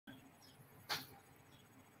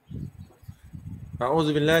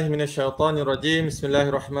أعوذ بالله من الشيطان الرجيم. بسم الله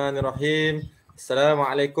الرحمن الرحيم. السلام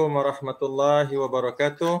عليكم ورحمة الله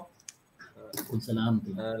وبركاته.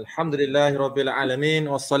 الحمد لله رب العالمين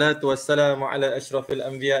والصلاة والسلام على أشرف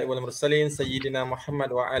الأنبياء والمرسلين سيدنا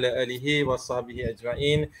محمد وعلى آله وصحبه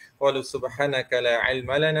أجمعين. قالوا سبحانك لا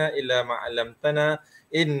علم لنا إلا ما علمتنا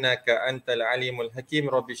إنك أنت العليم الحكيم.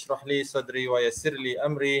 رب اشرح لي صدري ويسر لي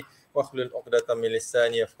أمري واحلل عقدة من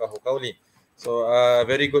لساني يفقهوا قولي. So,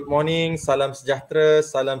 very good morning. Salam sejahtera.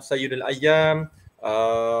 Salam Sayyidul Ayyam.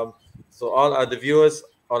 So, all the viewers,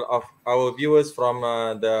 all of our viewers from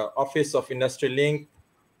the Office of Industrial Link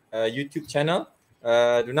YouTube channel,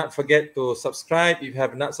 do not forget to subscribe if you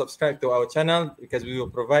have not subscribed to our channel, because we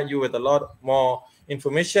will provide you with a lot more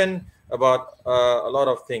information about a lot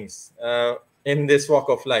of things in this walk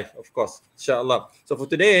of life, of course, inshallah. So, for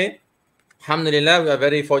today, alhamdulillah, we are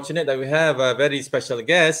very fortunate that we have a very special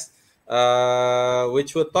guest,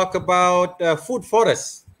 which will talk about food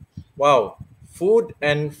forests. Wow, food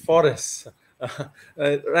and forests.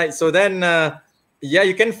 Right, so then, yeah,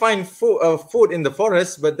 you can find food in the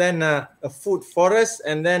forest, but then a food forest,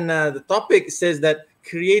 and then the topic says that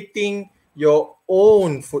creating your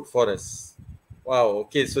own food forest. Wow,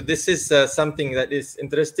 okay, so this is something that is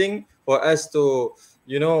interesting for us to,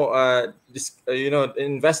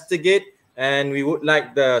 investigate, and we would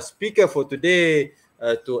like the speaker for today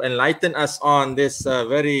to enlighten us on this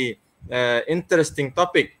very interesting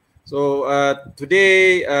topic. So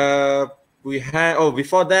today we have,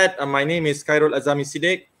 before that, my name is Khairul Azami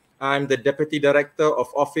Siddiq. I'm the Deputy Director of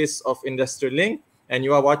Office of Industrial Link, and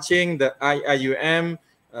you are watching the IIUM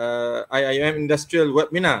Industrial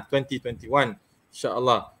Webinar 2021,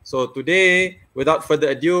 inshallah. So today, without further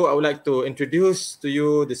ado, I would like to introduce to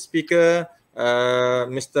you the speaker,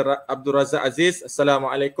 Mr. Abd Razak Aziz.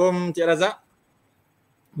 Assalamualaikum, Cik Razak.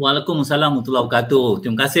 Waalaikumsalam warahmatullahi wabarakatuh.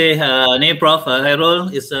 Terima kasih Prof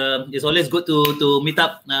Khairul. It's always good to meet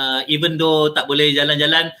up, even though tak boleh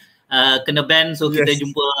jalan-jalan, kena ban, so kita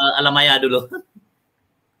jumpa alam maya dulu.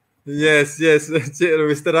 Yes,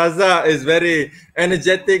 Mr. Razak is very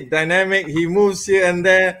energetic, dynamic. He moves here and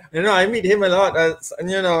there. I meet him a lot,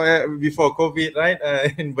 before COVID, right?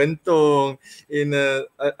 In Bentong, in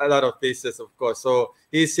a lot of places, of course. So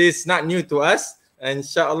he's not new to us. And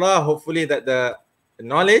inshallah, hopefully that the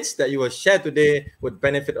knowledge that you will share today would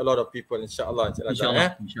benefit a lot of people, inshallah.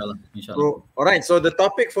 Inshallah. So, all right, so the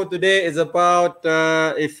topic for today is about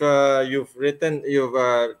if you've written,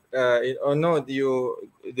 the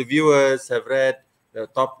viewers have read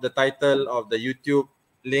the title of the YouTube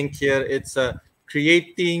link here. It's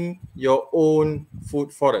creating your own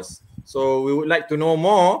food forest. So we would like to know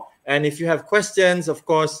more, and if you have questions, of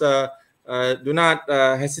course, do not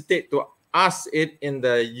hesitate to ask it in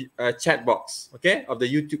the chat box, okay, of the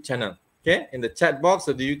YouTube channel. Okay, in the chat box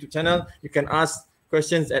of the YouTube channel, you can ask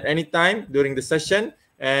questions at any time during the session,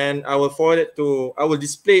 and I will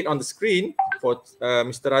display it on the screen for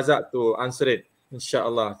Mr. Razak to answer it,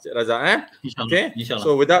 inshallah. Razak, okay. Inshallah.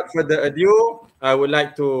 So without further ado, I would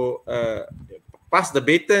like to pass the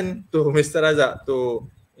baton to Mr. Razak to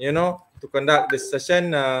conduct this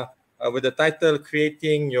session with the title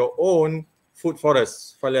 "Creating Your Own Food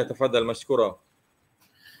Forest." Falyatafaddal mashkura.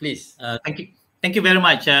 Please. Thank you very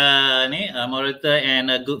much, moderator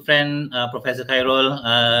and a good friend, Professor Khairul.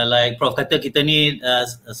 Like Prof kata, kita ni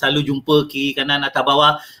selalu jumpa kiri kanan atas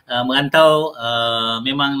bawah, merantau.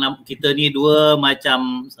 Memang kita ni dua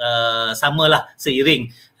macam samalah,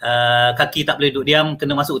 seiring. Kaki tak boleh duduk diam,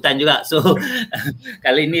 kena masuk hutan juga. So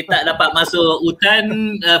kali ni tak dapat masuk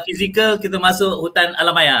hutan fizikal, kita masuk hutan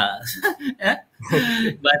alam maya.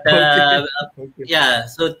 But yeah,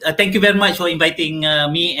 so thank you very much for inviting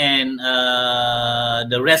me and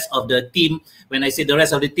the rest of the team. When I say the rest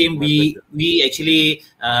of the team, we actually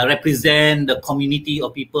represent the community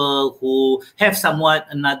of people who have somewhat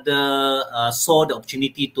saw the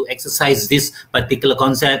opportunity to exercise this particular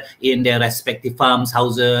concept in their respective farms,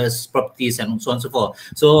 houses, properties, and so on and so forth.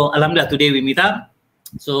 So alhamdulillah, today we meet up.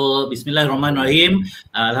 So Bismillahirrahmanirrahim.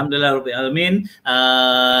 Alhamdulillah Rabbil Alamin.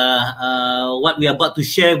 What we are about to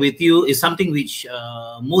share with you is something which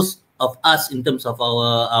most of us, in terms of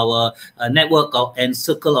our network and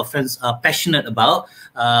circle of friends, are passionate about,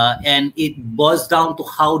 and it boils down to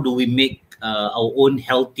how do we make our own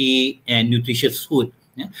healthy and nutritious food.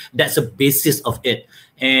 Yeah? That's the basis of it.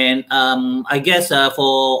 And I guess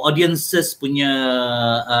for audiences punya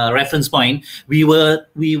reference point, we were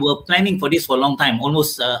planning for this for a long time,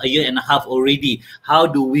 almost a year and a half already. How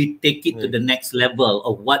do we take it to the next level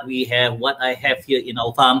of what we have, what I have here in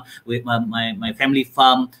our farm with my family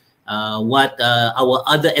farm, what our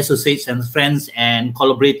other associates and friends and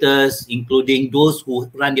collaborators, including those who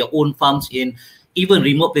run their own farms in even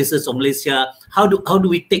remote places of Malaysia. How do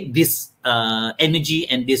we take this energy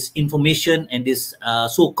and this information and this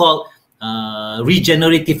so-called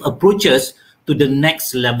regenerative approaches to the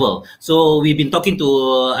next level? So we've been talking to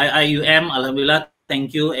IIUM, Alhamdulillah,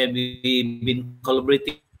 thank you, and we've been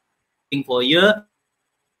collaborating for a year.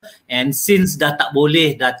 And since dah tak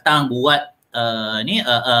boleh datang buat a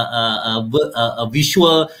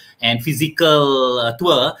visual and physical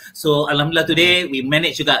tour, so Alhamdulillah today we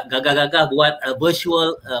managed juga gagah-gagah buat a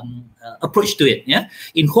virtual approach to it,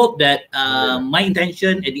 in hope that my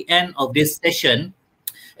intention at the end of this session,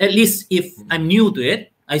 at least if I'm new to it,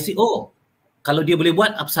 I see, oh, kalau dia boleh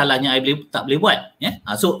buat, apa salahnya I tak boleh buat,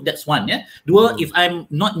 so that's one, Dua, if I'm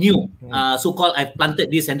not new, so-called I've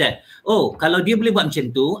planted this and that, oh, kalau dia boleh buat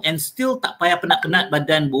macam tu and still tak payah penat-penat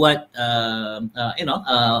badan buat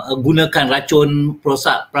gunakan racun,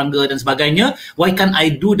 perosak, perangga dan sebagainya, why can't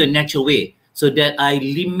I do the natural way so that I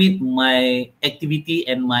limit my activity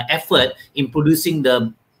and my effort in producing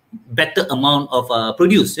the better amount of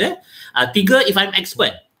produce, Tiga, if I'm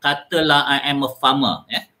expert, katalah I am a farmer,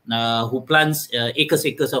 who plants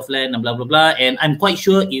acres of land and blah blah blah, and I'm quite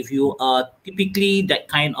sure if you are typically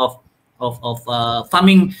that kind of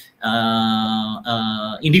farming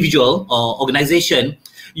individual or organization,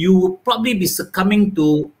 you will probably be succumbing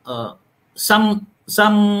to some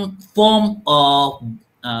form of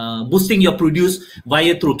boosting your produce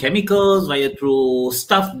via through chemicals, via through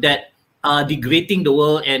stuff that are degrading the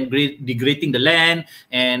world and degrading the land,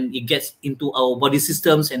 and it gets into our body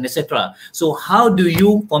systems and etc. So how do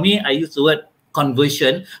you, for me, I use the word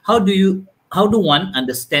conversion, how do one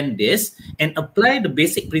understand this and apply the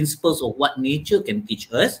basic principles of what nature can teach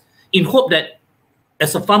us, in hope that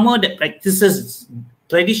as a farmer that practices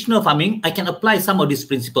traditional farming, I can apply some of these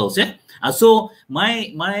principles, so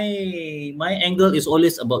my angle is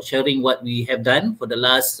always about sharing what we have done for the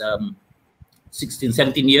last 16,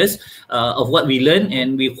 17 years of what we learn,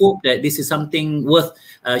 and we hope that this is something worth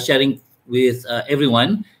sharing with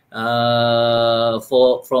everyone,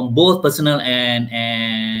 from both personal and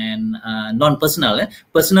non-personal.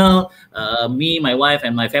 Personal, me, my wife,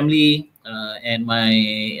 and my family, and my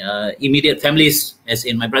immediate families, as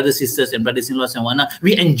in my brothers, sisters, and brothers-in-laws and whatnot.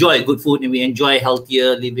 We enjoy good food and we enjoy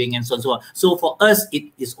healthier living and so on and so on. So for us,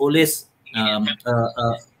 it is always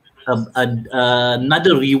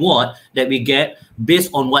another reward that we get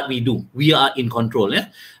based on what we do. We are in control.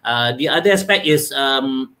 The other aspect is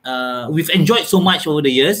we've enjoyed so much over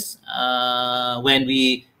the years when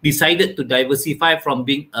we decided to diversify from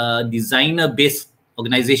being a designer-based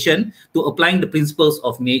organization to applying the principles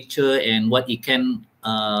of nature and what it can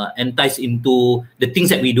entice into the things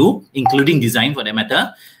that we do, including design for that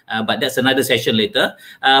matter. But that's another session later.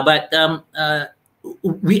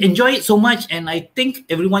 We enjoy it so much, and I think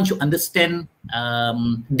everyone should understand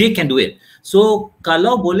they can do it. So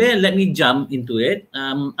kalau boleh, let me jump into it.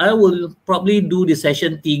 I will probably do the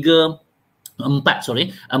session empat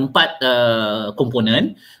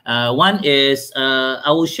component. One is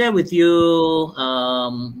I will share with you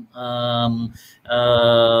our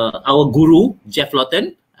guru, Jeff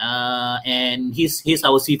Lawton. And he's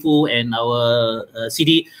our Sifu and our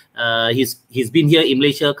CD. He's been here in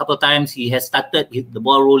Malaysia a couple of times. He has started the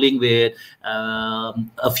ball rolling with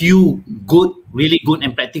a few really good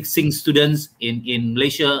and practicing students in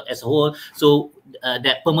Malaysia as a whole. So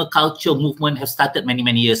that permaculture movement has started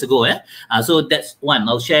many years ago. So that's one.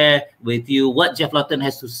 I'll share with you what Jeff Lawton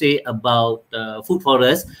has to say about food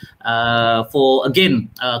forests. For again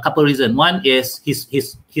a couple of reasons. One is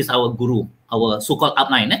he's our guru, our so-called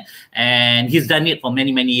upline, and he's done it for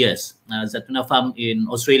many years. Zatuna Farm in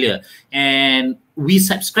Australia, and we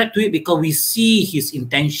subscribe to it because we see his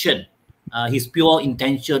intention, his pure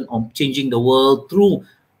intention of changing the world through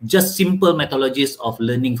just simple methodologies of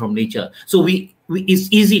learning from nature. So it's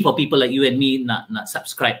easy for people like you and me not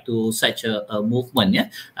subscribe to such a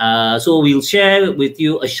movement. So we'll share with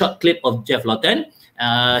you a short clip of Jeff Lawton.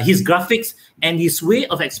 His graphics and his way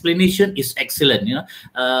of explanation is excellent.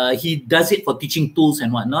 He does it for teaching tools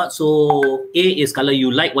and whatnot. So A is, kalau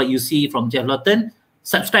you like what you see from Jeff Lawton,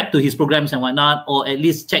 subscribe to his programs and whatnot, or at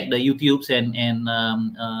least check the YouTubes and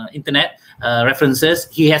internet references.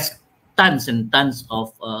 He has tons and tons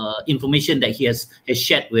of information that he has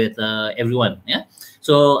shared with everyone.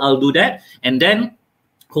 So I'll do that, and then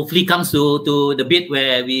hopefully comes to the bit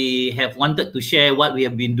where we have wanted to share what we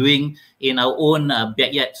have been doing in our own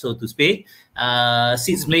backyard, so to speak.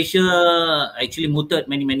 Since Malaysia actually muted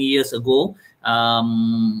many years ago,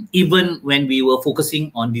 even when we were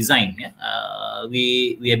focusing on design,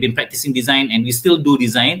 we have been practicing design and we still do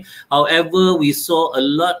design. However, we saw a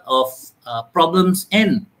lot of problems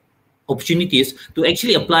and opportunities to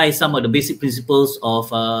actually apply some of the basic principles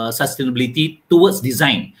of sustainability towards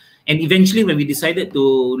design. And eventually when we decided to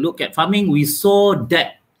look at farming, we saw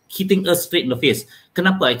that hitting us straight in the face.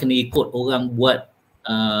 Kenapa I kena ikut orang buat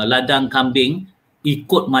ladang kambing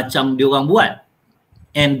ikut macam diorang buat?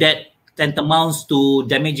 And that tantamounts to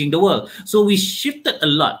damaging the world. So we shifted a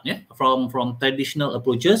lot from traditional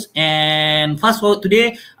approaches, and fast forward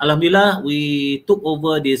today, alhamdulillah, we took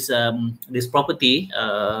over this property,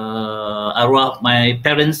 arwah my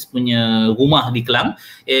parents punya rumah di Kelang.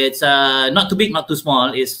 It's not too big, not too small.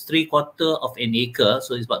 It's 3/4 of an acre,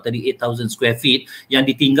 so it's about 38,000 square feet.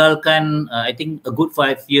 Yang ditinggalkan, I think a good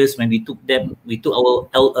 5 years when we took our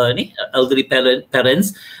elderly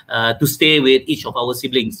parents to stay with each of our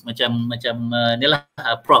siblings. Macam ni lah,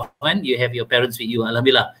 Prof, kan, you have your parents with you,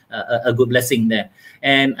 alhamdulillah, a good blessing there.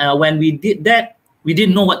 And when we did that, we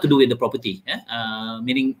didn't know what to do with the property,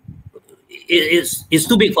 meaning it's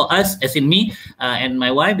too big for us, as in me and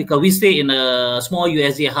my wife, because we stay in a small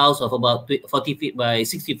USD house of about 40 feet by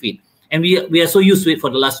 60 feet. And we are so used to it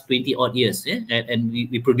for the last 20 odd years, and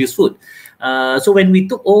we produce food. So when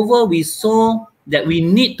we took over, we saw that we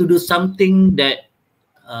need to do something that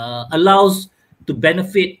allows to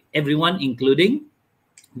benefit everyone, including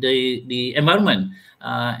the environment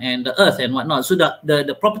and the earth and whatnot. So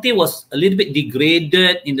the property was a little bit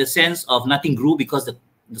degraded in the sense of nothing grew because the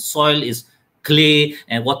soil is clay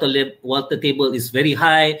and water table is very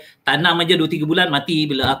high. Tanam aja 2-3 bulan mati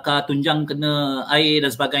bila akar tunjang kena air dan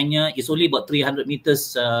sebagainya. It's only about 300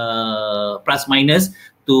 meters plus minus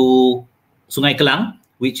to Sungai Kelang,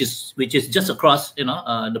 which is just across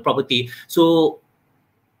the property. So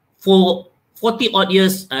for 40 odd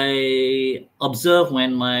years, I observed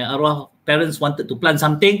when my arwah parents wanted to plant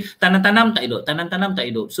something, tanam-tanam tak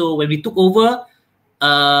hidup. So when we took over,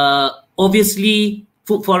 obviously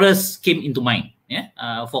food forest came into mind,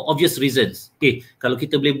 for obvious reasons. Okay, kalau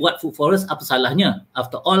kita boleh buat food forest, apa salahnya?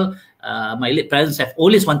 After all, my late parents have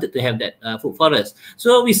always wanted to have that food forest.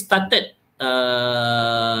 So we started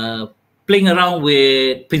playing around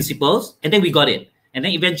with principles, and then we got it. And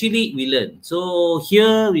then eventually we learn. So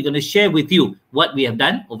here we're going to share with you what we have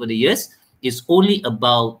done over the years. It's only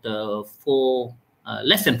about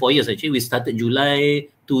less than 4 years actually. We started July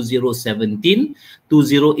 2017,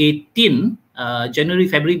 2018, January,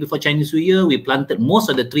 February before Chinese New Year, we planted most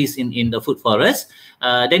of the trees in the food forest.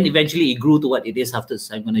 Then eventually it grew to what it is after.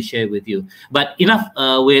 I'm going to share with you. But enough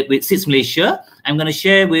with Seeds Malaysia. I'm going to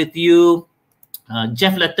share with you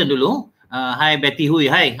Jeff Letton dulu. Hi Betty Hui.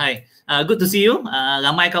 Hi. Good to see you.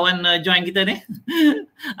 Ramai kawan join kita ni.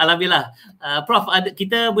 Alhamdulillah. Prof,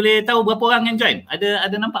 kita boleh tahu berapa orang yang join?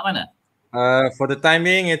 Ada nampak mana? For the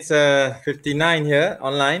timing, it's 59 here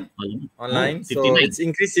online. Online. So it's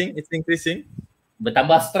increasing.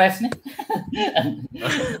 Bertambah stres ni.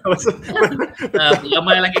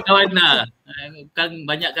 Ramai lagi kawan kan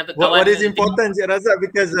banyak kata kawan. What is important, Abd Razak,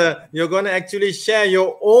 because you're going to actually share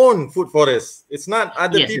your own food forest. It's not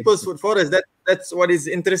other people's food forest. That's what is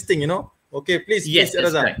interesting, Okay, please, yes,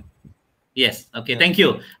 Abd Razak. Yes. Okay. Thank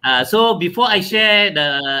you. So before I share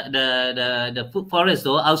the food forest,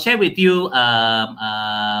 though, I'll share with you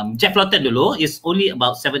Jeff Letton dulu. It's only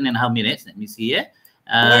about 7.5 minutes. Let me see here.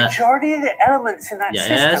 Majority of the elements in that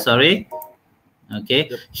system. Yeah. Sorry.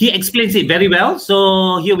 Okay. Yep. He explains it very well.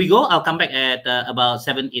 So here we go. I'll come back at about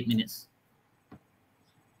 7-8 minutes.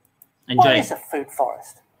 Enjoy. What is a food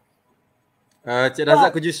forest? Abd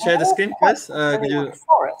Razak, could you share the screen first? Could you?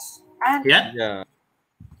 Forest and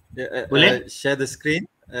share the screen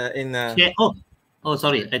in. Share. Oh,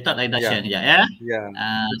 sorry. I thought I not share. Yeah.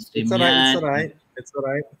 It's all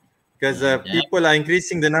right. Because people are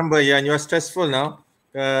increasing the number here, and you are stressful now.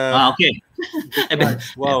 Okay.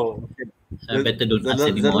 Wow. I better don't ask There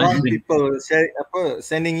anymore. are people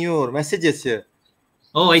sending you messages here.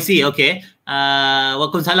 Oh, I see. Okay.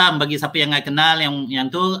 Waalaikumsalam bagi siapa yang I kenal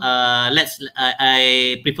yang tu.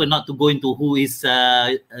 I prefer not to go into who is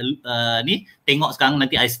ni. Tengok sekarang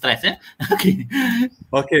nanti I stress Okay.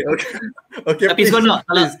 Tapi seronok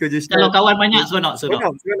kalau kawan banyak seronok.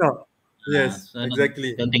 Yes,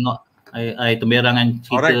 exactly. Kita tengok I temberangan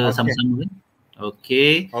cerita sama-sama.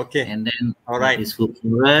 Okay. And then this food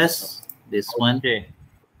forest. This one.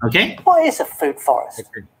 Okay. What is a food forest?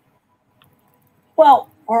 Okay. Well,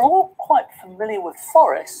 we're all quite familiar with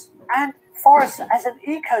forests and forests as an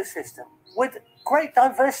ecosystem with great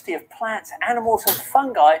diversity of plants, animals and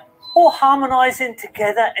fungi all harmonizing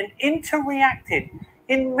together and interreacting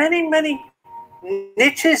in many, many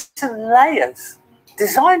niches and layers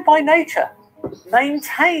designed by nature,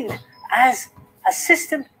 maintained as a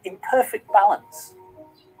system in perfect balance.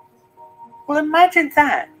 Well, imagine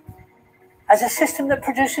that. as a system that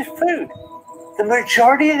produces food. The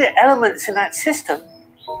majority of the elements in that system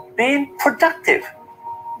being productive.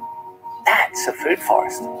 That's a food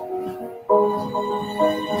forest.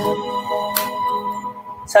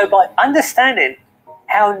 So by understanding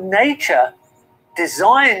how nature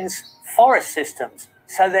designs forest systems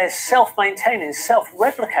so they're self-maintaining,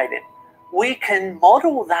 self-replicating, we can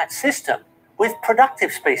model that system with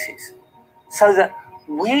productive species so that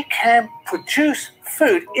we can produce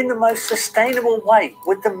food in the most sustainable way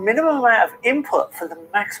with the minimum amount of input for the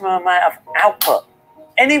maximum amount of output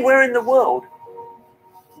anywhere in the world.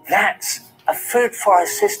 That's a food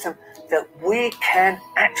forest system that we can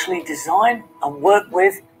actually design and work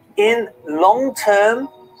with in long-term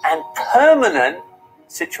and permanent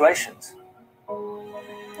situations.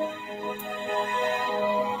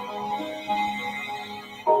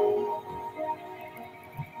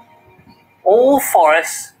 All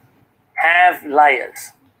forests have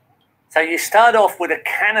layers. So you start off with a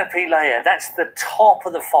canopy layer. That's the top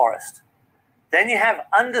of the forest. Then you have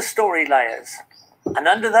understory layers. And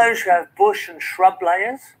under those you have bush and shrub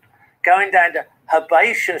layers, going down to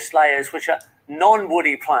herbaceous layers, which are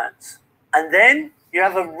non-woody plants. And then you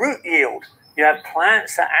have a root yield. You have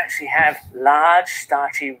plants that actually have large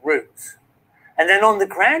starchy roots. And then on the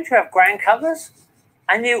ground you have ground covers,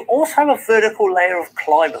 and you also have a vertical layer of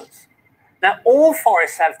climbers. Now all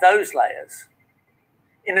forests have those layers.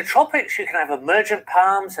 In the tropics you can have emergent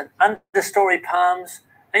palms and understory palms,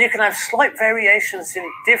 and you can have slight variations in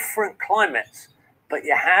different climates, but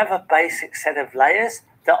you have a basic set of layers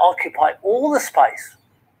that occupy all the space.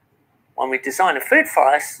 When we design a food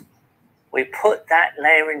forest, we put that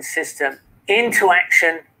layering system into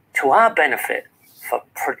action to our benefit for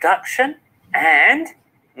production and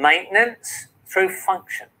maintenance through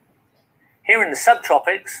function. Here in the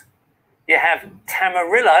subtropics, you have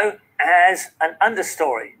tamarillo as an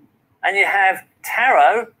understory, and you have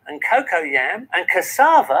taro and cocoa yam and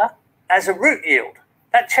cassava as a root yield.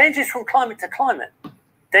 That changes from climate to climate.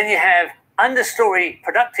 Then you have understory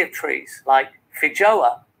productive trees like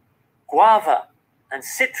feijoa, guava, and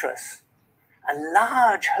citrus, and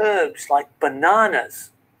large herbs like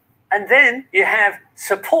bananas. And then you have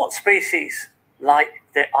support species like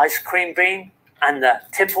the ice cream bean and the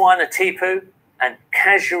tipuana tipu and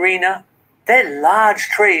casuarina. They're large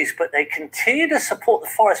trees, but they continue to support the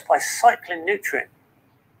forest by cycling nutrient.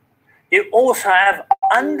 You also have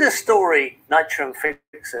understory nitrogen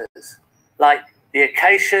fixers like the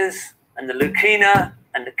acacias and the leucaena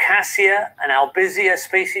and the cassia and albizia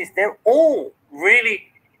species. They're all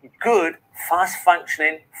really good,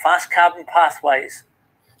 fast-functioning, fast carbon pathways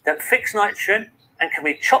that fix nitrogen and can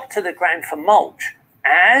be chopped to the ground for mulch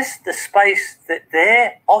as the space that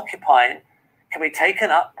they're occupying can be taken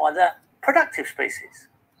up by the productive species.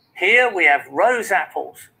 Here we have rose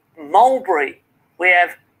apples, mulberry, we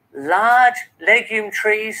have large legume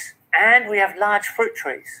trees, and we have large fruit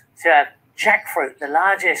trees. So you have jackfruit, the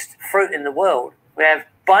largest fruit in the world. We have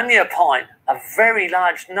bunya pine, a very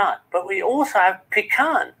large nut, but we also have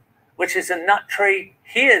pecan, which is a nut tree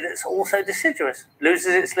here that's also deciduous,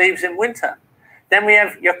 loses its leaves in winter. Then we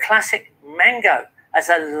have your classic mango as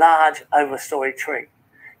a large overstory tree.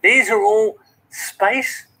 These are all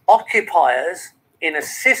space occupiers in a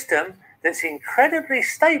system that's incredibly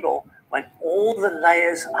stable when all the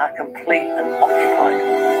layers are complete and occupied.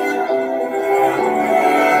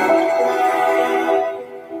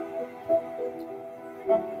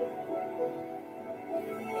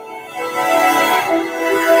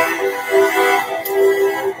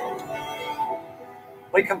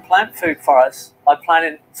 We can plant food forests by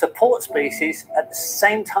planting support species at the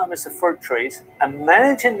same time as the fruit trees and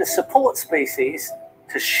managing the support species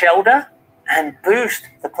to shelter and boost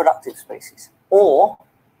the productive species. Or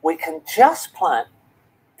we can just plant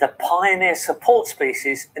the pioneer support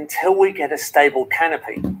species until we get a stable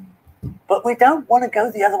canopy. But we don't want to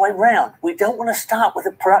go the other way around. We don't want to start with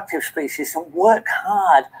the productive species and work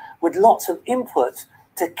hard with lots of inputs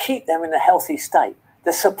to keep them in a healthy state.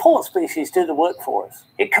 The support species do the work for us.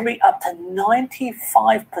 It can be up to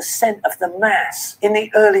 95% of the mass in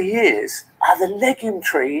the early years are the legume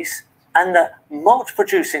trees and the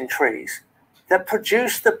mulch-producing trees that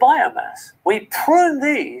produce the biomass. We prune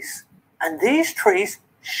these, and these trees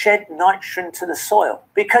shed nitrogen to the soil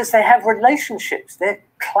because they have relationships. They're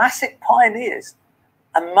classic pioneers,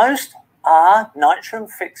 and most are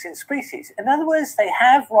nitrogen-fixing species. In other words, they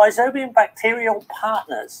have rhizobium bacterial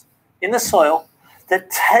partners in the soil that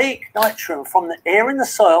take nitrogen from the air in the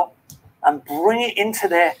soil and bring it into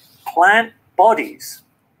their plant bodies.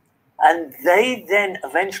 And they then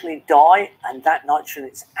eventually die, and that nitrogen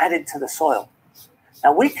is added to the soil.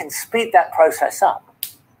 Now we can speed that process up.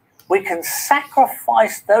 we can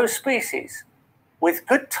sacrifice those species with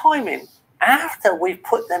good timing after we've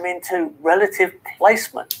put them into relative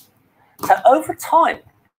placement. So over time,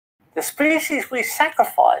 the species we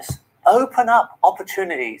sacrifice open up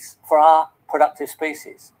opportunities for our productive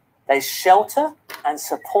species. They shelter and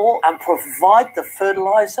support and provide the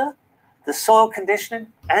fertilizer, the soil conditioning,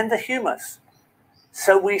 and the humus.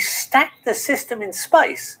 So we stack the system in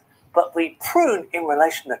space, but we prune in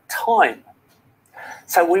relation to time.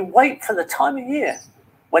 So we wait for the time of year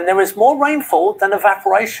when there is more rainfall than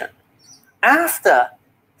evaporation. After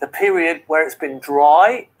the period where it's been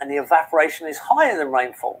dry and the evaporation is higher than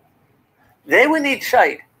rainfall, there we need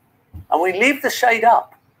shade, and we leave the shade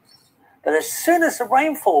up. But as soon as the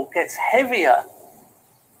rainfall gets heavier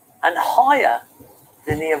and higher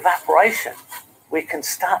than the evaporation, we can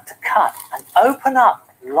start to cut and open up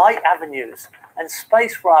light avenues and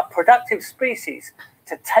space for our productive species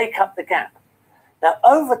to take up the gap. Now,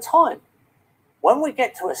 over time, when we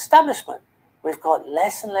get to establishment, we've got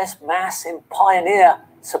less and less mass in pioneer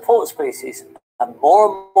support species and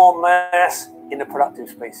more mass in the productive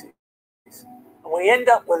species. And we end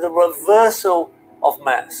up with a reversal of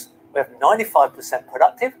mass. We have 95%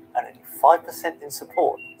 productive and only 5% in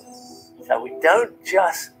support. So we don't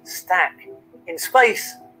just stack in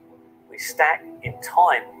space, we stack in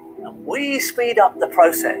time. And we speed up the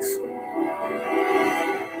process.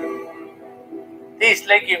 These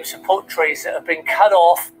legume support trees that have been cut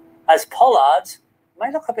off as pollards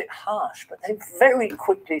may look a bit harsh, but they very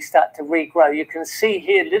quickly start to regrow. You can see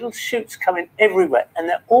here little shoots coming everywhere, and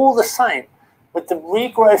they're all the same. With the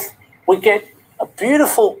regrowth, we get a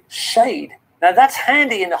beautiful shade. Now that's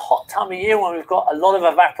handy in the hot time of year when we've got a lot of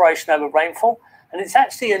evaporation over rainfall, and it's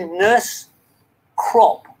actually a nurse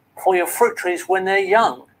crop for your fruit trees when they're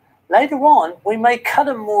young. Later on, we may cut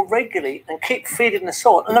them more regularly and keep feeding the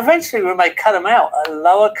soil, and eventually we may cut them out at a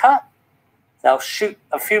lower cut. They'll shoot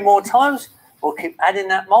a few more times. We'll keep adding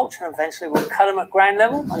that mulch, and eventually we'll cut them at ground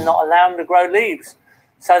level and not allow them to grow leaves,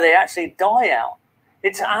 so they actually die out.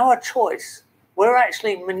 It's our choice. We're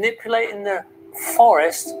actually manipulating the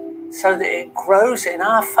forest so that it grows in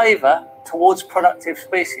our favor towards productive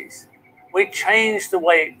species. We change the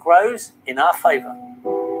way it grows in our favor.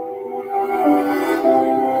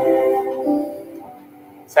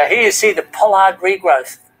 So here you see the pollard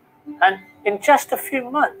regrowth. And in just a few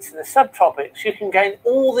months in the subtropics, you can gain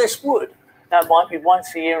all this wood. Now, it might be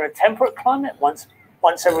once a year in a temperate climate, once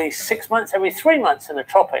every 6 months, every 3 months in the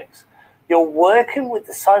tropics. You're working with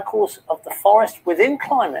the cycles of the forest within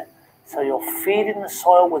climate. So you're feeding the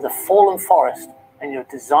soil with a fallen forest, and you're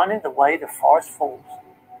designing the way the forest falls.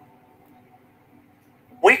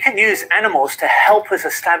 We can use animals to help us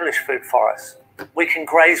establish food forests. We can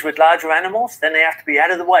graze with larger animals, then they have to be out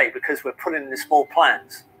of the way because we're putting in the small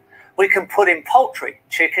plants. We can put in poultry,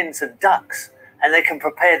 chickens and ducks, and they can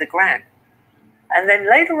prepare the ground. And then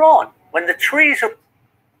later on, when the trees are...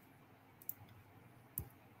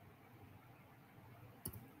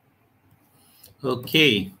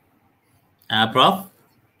 Okay. Prof,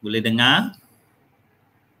 boleh dengar?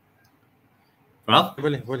 Prof?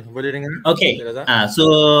 Boleh dengar. Okay. So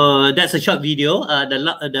that's a short video.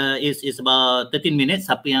 Is about 13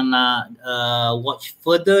 minutes. Siapa yang nak watch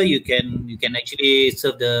further, you can actually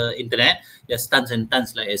surf the internet. There's tons and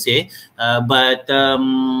tons, like I say. But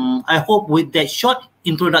I hope with that short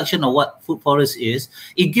introduction of what food forest is,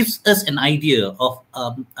 it gives us an idea of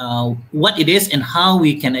what it is and how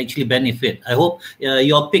we can actually benefit. I hope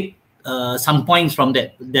you'll pick some points from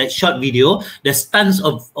that short video. There's tons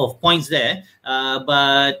of points there,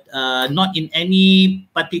 but not in any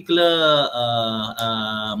particular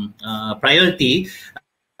priority.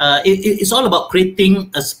 It's all about creating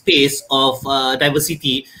a space of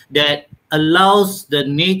diversity that allows the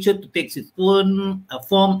nature to take its own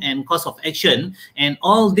form and course of action, and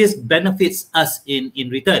all this benefits us in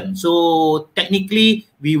return. So technically,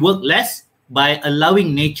 we work less by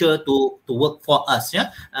allowing nature to work for us.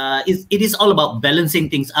 Yeah, it is all about balancing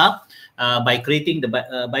things up by creating the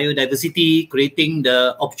biodiversity, creating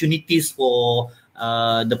the opportunities for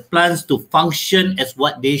the plants to function as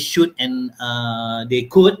what they should and they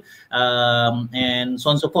could, and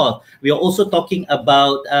so on and so forth. We are also talking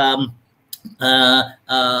about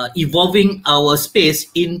evolving our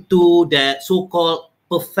space into that so-called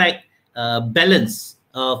perfect balance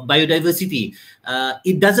of biodiversity.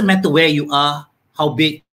 It doesn't matter where you are, how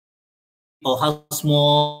big or how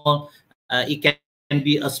small. It can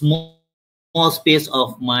be a small space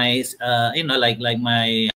of my, like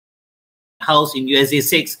my house in USA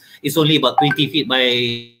 6 is only about 20 feet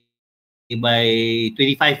by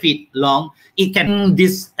 25 feet long. It can,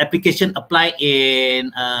 this application apply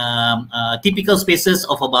in typical spaces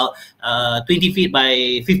of about 20 feet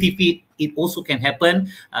by 50 feet. It also can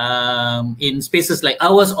happen in spaces like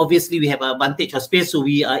ours. Obviously, we have an advantage of space, so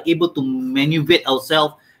we are able to maneuver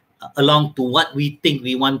ourselves along to what we think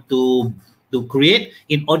we want to create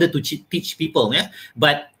in order to teach people. Yeah,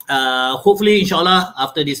 but hopefully, insyaAllah,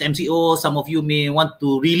 after this MCO, some of you may want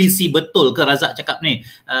to really see betul ke Razak cakap ni,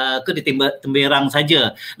 ke dia temberang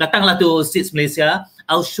saja. Datanglah to SITS Malaysia.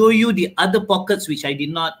 I'll show you the other pockets which I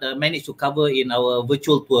did not manage to cover in our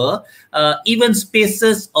virtual tour. Even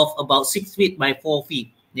spaces of about 6 feet by 4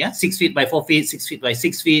 feet. Yeah, 6 feet by 4 feet, 6 feet by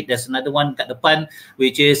 6 feet. There's another one kat depan,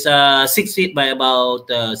 which is 6 feet by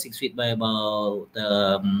about 40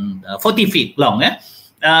 feet long. Yeah.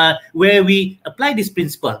 Where we apply this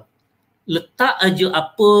principle, letak aja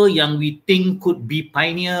apa yang we think could be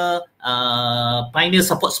pioneer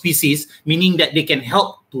support species, meaning that they can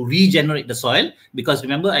help to regenerate the soil. Because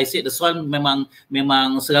remember, I said the soil memang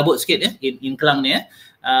serabut sikit in Kelang ni.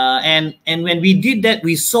 And when we did that,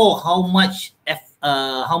 we saw how much it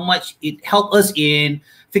helped us in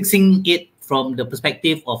fixing it from the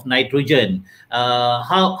perspective of nitrogen.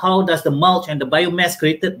 How does the mulch and the biomass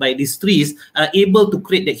created by these trees are able to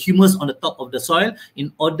create the humus on the top of the soil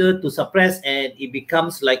in order to suppress, and it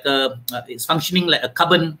becomes like it's functioning like a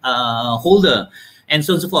carbon holder, and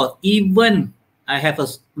so on and so forth. Even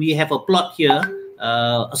we have a plot here,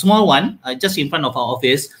 a small one, just in front of our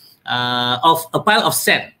office, of a pile of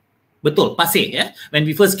sand. Betul, pasir. Yeah? When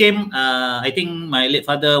we first came, I think my late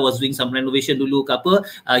father was doing some renovation dulu ke apa,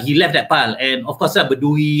 he left that pile, and of course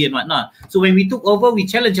berduri and whatnot. So when we took over, we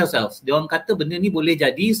challenged ourselves. Dia orang kata benda ni boleh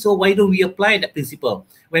jadi, so why don't we apply that principle?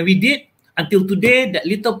 When we did, until today, that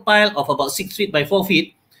little pile of about 6 feet by 4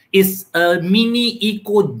 feet is a mini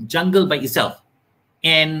eco jungle by itself.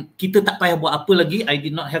 And kita tak payah buat apa lagi. I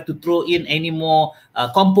did not have to throw in any more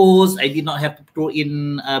compost. I did not have to throw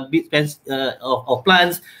in bits of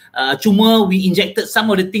plants. Cuma we injected some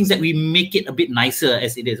of the things that we make it a bit nicer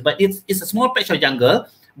as it is. But it's a small patch of jungle,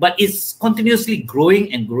 but it's continuously growing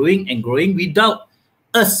and growing and growing without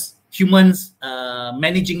us humans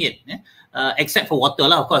managing it. Except for water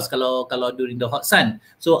lah, of course, kalau during the hot sun.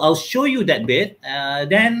 So I'll show you that bit.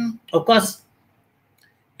 Then, of course,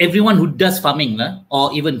 everyone who does farming or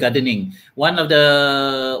even gardening, one of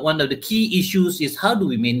the key issues is how do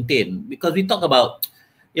we maintain? Because we talk about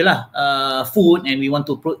food, and we want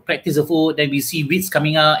to practice the food, then we see weeds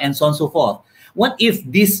coming out and so on and so forth. What if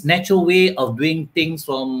this natural way of doing things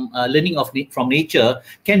from learning from nature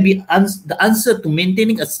can be the answer to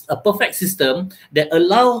maintaining a perfect system that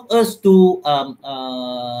allow us to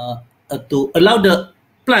allow the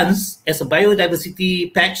plants as a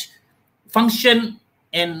biodiversity patch function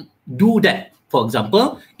and do that? For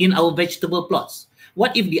example, in our vegetable plots,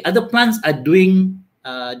 what if the other plants are doing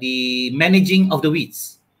the managing of the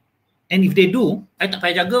weeds? And if they do, I tak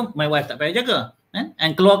payah jaga, my wife tak payah jaga,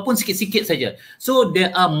 and keluar pun sikit-sikit saja. So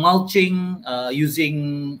there are mulching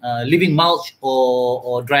using living mulch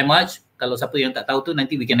or dry mulch. Kalau siapa yang tak tahu tu,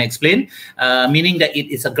 nanti we can explain. Meaning that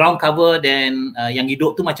it is a ground cover, then yang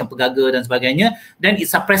hidup tu macam pegaga dan sebagainya. Then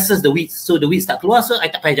it suppresses the weeds, so the weeds tak keluar, so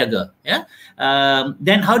I tak payah jaga. Yeah.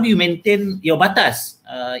 Then how do you maintain your batas?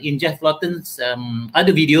 In Jeff Lawton's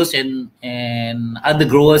other videos and other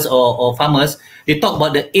growers or farmers, they talk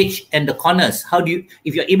about the edge and the corners. How do you,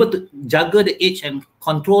 if you're able to jaga the edge and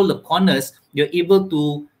control the corners, you're able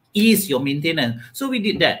to ease your maintenance. So we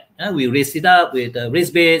did that. We raised it up with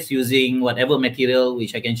raised beds using whatever material,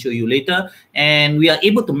 which I can show you later, and we are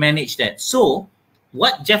able to manage that. So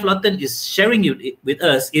what Jeff Lawton is sharing with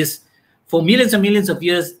us is, for millions and millions of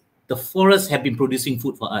years, the forests have been producing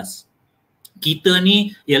food for us. Kita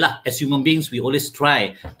ni, yalah, as human beings, we always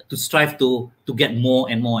strive to get more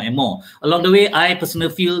and more and more. Along the way, I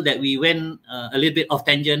personally feel that we went a little bit off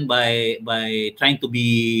tangent by trying to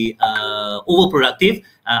be overproductive.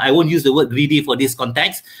 I won't use the word greedy for this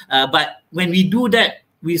context, but when we do that,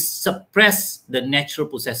 we suppress the natural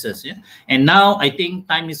processes. Yeah? And now I think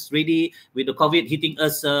time is ready with the COVID hitting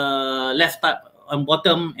us left and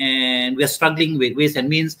bottom, and we are struggling with ways and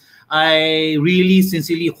means. I really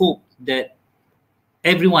sincerely hope that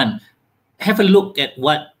everyone have a look at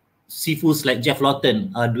what seafoods like Jeff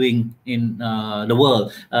Lawton are doing in the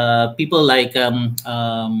world. People like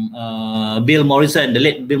Bill Morrison, the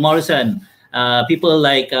late Bill Morrison. People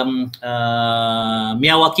like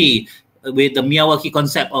Miyawaki with the Miyawaki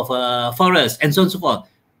concept of forest, and so on and so forth.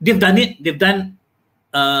 They've done it. They've done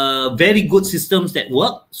very good systems that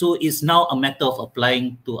work. So it's now a matter of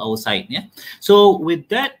applying to our side. Yeah. So with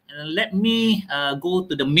that, let me go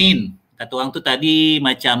to the main Kata orang tu tadi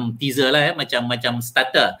macam teaser lah, macam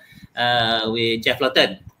starter with Jeff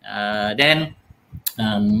Lawton. Then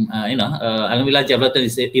Alhamdulillah, Jeff Lawton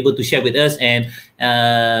is able to share with us, and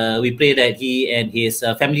we pray that he and his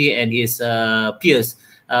family and his peers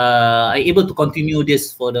are able to continue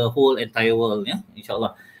this for the whole entire world, yeah,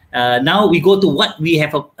 inshallah. Now we go to what we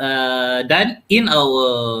have done in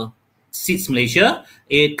our SEEDS Malaysia.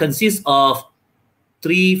 It consists of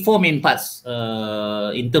 4 main parts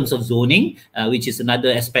in terms of zoning, which is another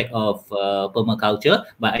aspect of permaculture,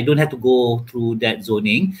 but I don't have to go through that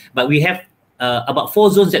zoning. But we have about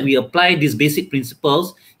 4 zones that we apply these basic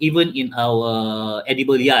principles even in our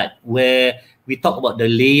edible yard, where we talk about the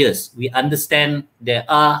layers. We understand there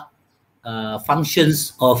are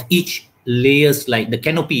functions of each layers, like the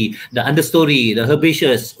canopy, the understory, the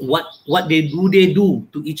herbaceous, what they do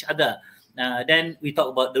to each other. Then we talk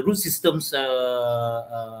about the root systems,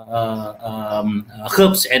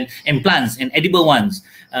 herbs and plants and edible ones.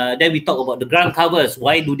 Then we talk about the ground covers.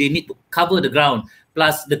 Why do they need to cover the ground?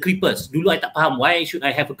 Plus the creepers. Dulu I tak faham, why should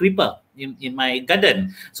I have a creeper in my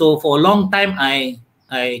garden? So for a long time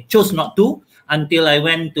I chose not to, until I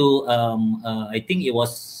went to I think it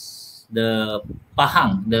was the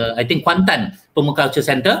Pahang, I think Kuantan Permaculture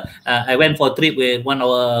Center. I went for a trip with one of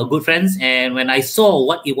our good friends, and when I saw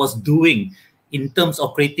what it was doing in terms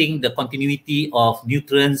of creating the continuity of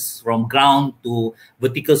nutrients from ground to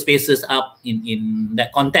vertical spaces up in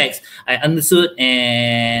that context, I understood,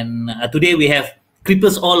 and today we have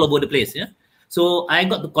creepers all over the place. Yeah. So I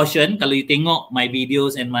got the caution, kalau you tengok my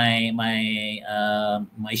videos and my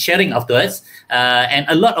sharing afterwards, and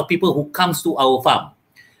a lot of people who comes to our farm,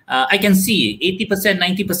 I can see 80%,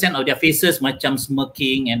 90% of their faces macam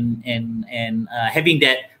smirking and having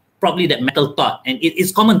that, probably that metal thought, and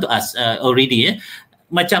it's common to us already.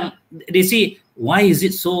 Macam they say, why is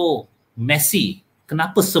it so messy?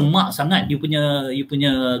 Kenapa semak sangat you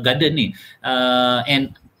punya garden ni?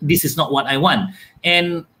 And this is not what I want.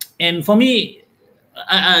 And for me,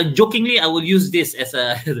 jokingly, I will use this as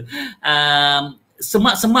a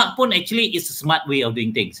semak-semak pun actually is a smart way of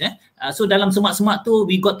doing things. So dalam semak-semak tu,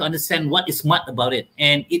 we got to understand what is smart about it,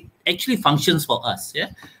 and it actually functions for us.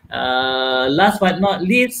 Last but not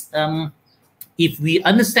least, if we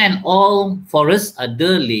understand all forests are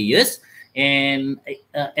the layers, and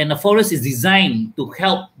a forest is designed to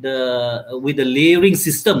help with the layering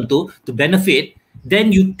system to benefit,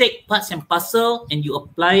 then you take parts and parcel and you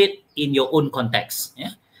apply it in your own context.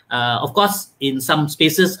 Of course, in some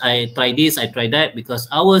spaces I try this, I try that, because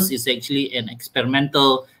ours is actually an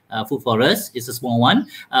experimental food forest. It's a small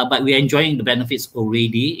one, but we are enjoying the benefits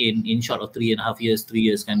already in short of 3.5 years, 3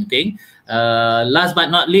 years kind of thing. Last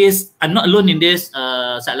but not least, I'm not alone in this.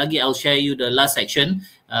 Sekejap lagi I'll share you the last section,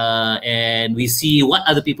 and we see what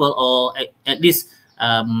other people, or at least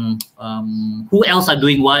who else are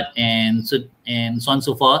doing what, and so on and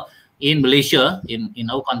so forth in Malaysia, in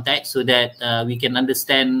our context, so that we can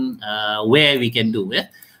understand where we can do.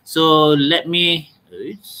 So let me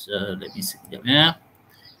see.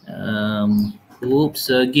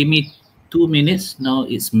 Give me 2 minutes. Now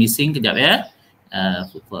it's missing. Kejap ya.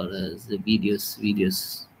 For the videos.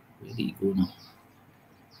 Where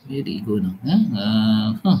did it go now?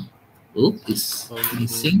 It's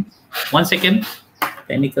missing. 1 second.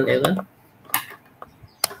 Technical error.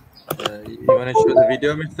 You want to show the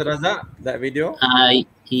video, Mr. Razak? That video?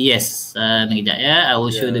 Yes. Kejap ya. I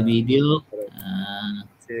will show the video.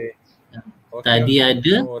 Tadi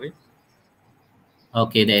ada.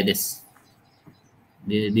 Okay, there it is.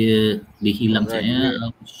 Dia hilang saya.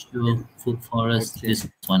 I'll show food forest. This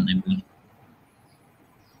one, I believe.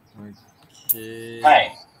 Okay.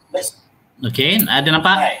 Hi. Okay, ada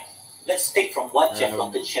nampak? Hi. Let's take from what Jeff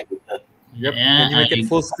Lawton shared with us. Yep. Can you make it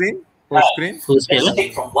full screen? Full scale. Let's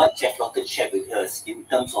take from what Jeff Lawton shared with us in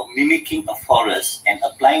terms of mimicking a forest and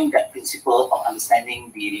applying that principle of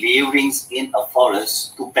understanding the layerings in a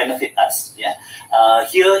forest to benefit us.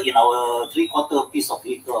 Here in our 3/4 piece of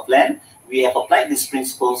acre of land, we have applied these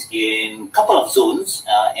principles in a couple of zones,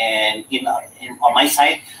 and on my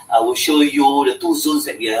side, I will show you the 2 zones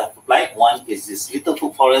that we have applied. One is this little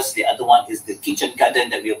food forest, the other one is the kitchen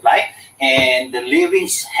garden that we applied, and the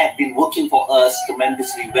layerings have been working for us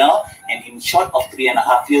tremendously well, and in short of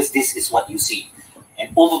 3.5 years, this is what you see.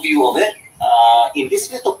 An overview of it, in this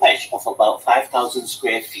little patch of about 5,000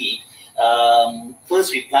 square feet,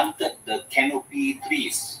 first we planted the canopy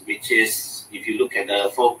trees, which is, if you look at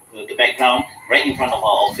the background, right in front of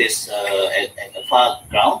our office, at the far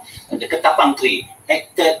ground, the ketapang tree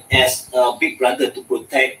acted as a big brother to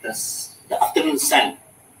protect the afternoon sun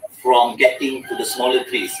from getting to the smaller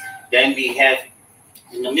trees. Then we have,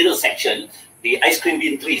 in the middle section, the ice cream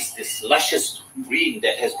bean trees, this luscious green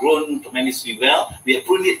that has grown tremendously well. We have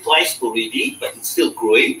pruned it twice already, but it's still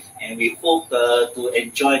growing, and we hope to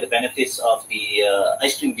enjoy the benefits of the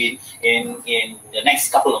ice cream bean in the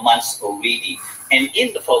next couple of months already. And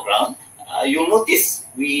in the foreground, you'll notice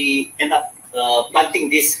we end up planting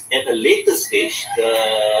this at a later stage,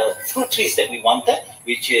 the fruit trees that we wanted,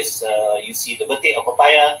 which is, you see the bete of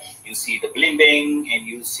papaya, you see the blimbing, and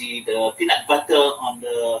you see the peanut butter on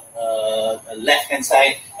the left-hand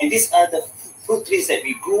side. And these are the fruit trees that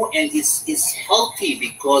we grew, and it's healthy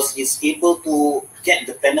because it's able to get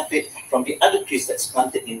the benefit from the other trees that's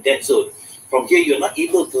planted in that zone. From here, you're not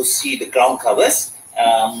able to see the ground covers.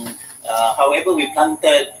 However, we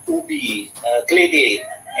planted ubi, clay,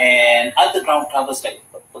 and other ground covers like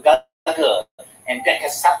pegaga, and that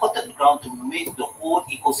has supported the ground to make the whole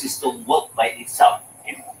ecosystem work by itself.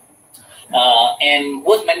 And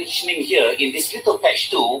worth mentioning here, in this little patch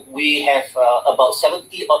too, we have about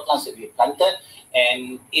 70 odd plants that we planted,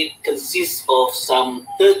 and it consists of some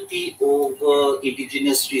 30 over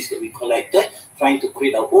indigenous trees that we collected, trying to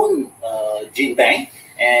create our own gene bank.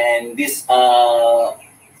 And these are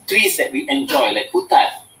trees that we enjoy, like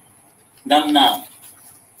putat, nam-nam,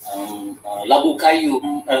 labu kayu,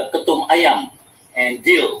 ketum ayam, and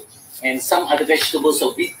dill, and some other vegetables.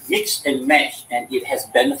 So we mix and match, and it has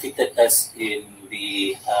benefited us in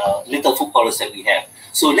the little food forest that we have.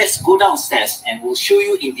 So let's go downstairs and we'll show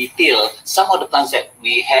you in detail some of the plants that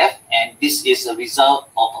we have, and this is a result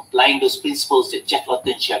of applying those principles that Jeff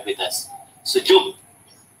Lawton shared with us. So jump.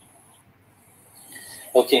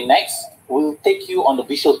 Okay, next we'll take you on the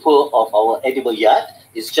visual tour of our edible yard.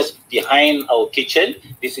 It's just behind our kitchen.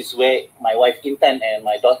 This is where my wife Intan and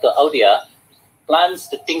my daughter Audia plants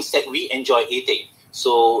the things that we enjoy eating.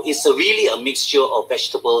 So it's really a mixture of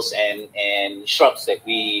vegetables and shrubs that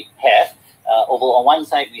we have. Over on one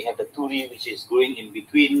side, we have the turi, which is growing in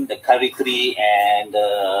between the curry tree and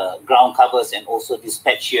the ground covers, and also this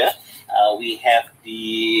patch here. We have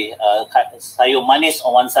the sayur manis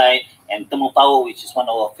on one side, and temu pau, which is one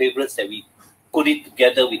of our favorites that we put it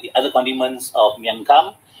together with the other condiments of miang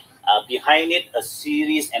kam. Behind it, a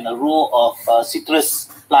series and a row of citrus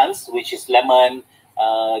plants, which is lemon,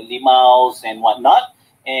 limaus, and whatnot.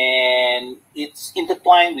 And it's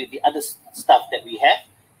intertwined with the other stuff that we have.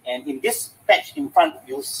 And in this patch in front,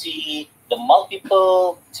 you'll see the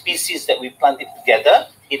multiple species that we planted together.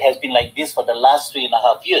 It has been like this for the last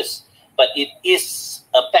 3.5 years. But it is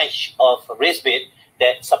a patch of raised bed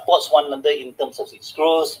that supports one another in terms of its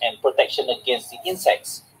growth and protection against the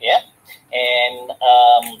insects. Yeah, and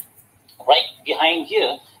right behind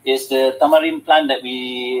here is the tamarind plant that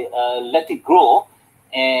we let it grow,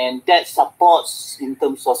 and that supports in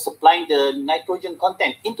terms of supplying the nitrogen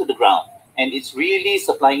content into the ground, and it's really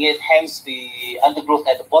supplying it. Hence, the undergrowth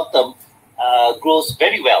at the bottom grows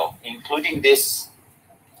very well, including this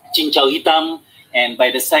cincau hitam, and by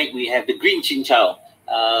the side we have the green cincau,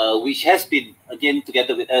 which has been again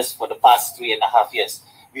together with us for the past 3.5 years.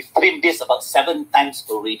 We've trimmed this about 7 times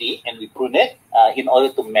already, and we prune it in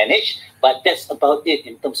order to manage. But that's about it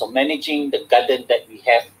in terms of managing the garden that we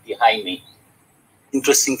have behind me.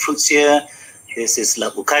 Interesting fruits here. This is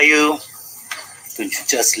labu kayu. Don't you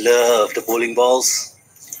just love the bowling balls?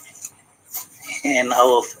 And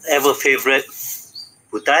our ever favorite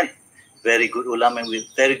putat. Very good ulam and with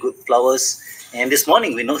very good flowers. And this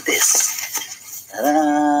morning we noticed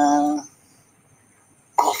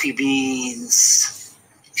coffee beans.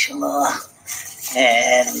 Inshallah,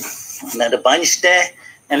 and another bunch there,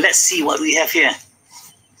 and let's see what we have here.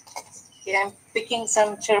 Okay, I'm picking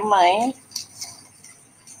some chermai,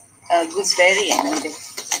 gooseberry, and the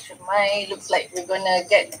chermai looks like we're gonna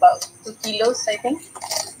get about 2 kilos, I think.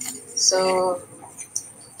 So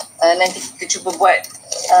nanti kita cuba buat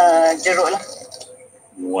jeruk lah.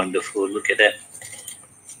 Wonderful, look at that.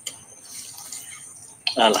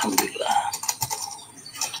 Alhamdulillah.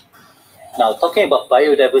 Now, talking about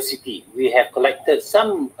biodiversity, we have collected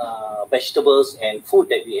some vegetables and food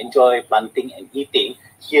that we enjoy planting and eating.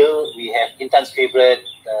 Here we have Intan's favorite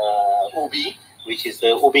ubi, which is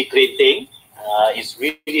the ubi keriting. It's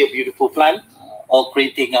really a beautiful plant, all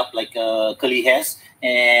keriting up like curly hairs.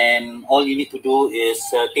 And all you need to do is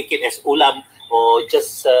take it as ulam or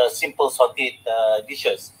just simple sauteed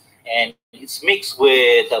dishes. And it's mixed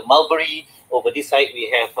with mulberry. Over this side,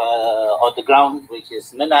 we have on the ground, which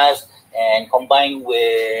is nanas, and combined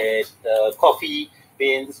with coffee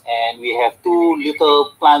beans, and we have 2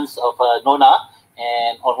 little plants of nona,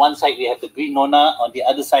 and on one side we have the green nona, on the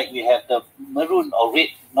other side we have the maroon or red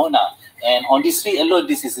nona, and on this tree alone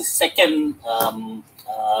this is the second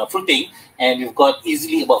fruiting, and we've got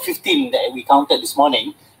easily about 15 that we counted this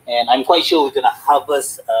morning, and I'm quite sure we're gonna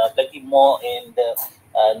harvest plenty more in the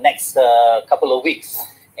next couple of weeks.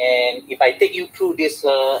 And if I take you through this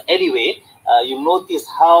anyway, you'll notice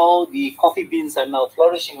how the coffee beans are now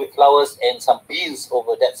flourishing with flowers and some beans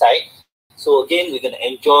over that side. So again, we're going to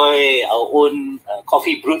enjoy our own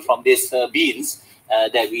coffee brewed from these beans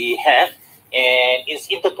that we have, and it's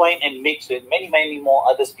intertwined and mixed with many more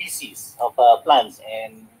other species of plants.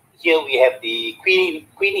 And here we have the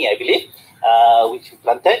queenie, I believe, which we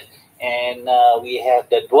planted, and we have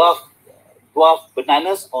the dwarf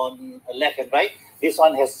bananas on left and right. This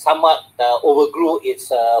one has somewhat overgrew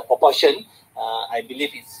its proportion. I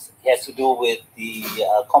believe it has to do with the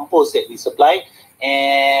compost that we supply,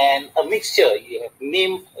 and a mixture. You have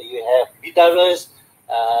neem, you have bidarus,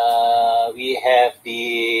 we have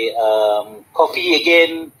the coffee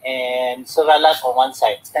again, and seralat on one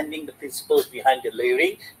side, standing the principles behind the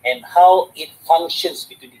layering and how it functions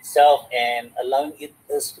between itself and allowing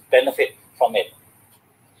us to benefit from it.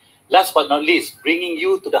 Last but not least, bringing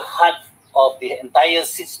you to the heart of the entire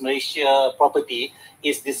Seeds Malaysia property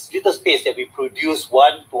is this little space that we produce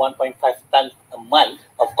 1 to 1.5 tons a month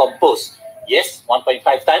of compost. Yes,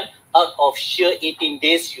 1.5 tons out of sheer 18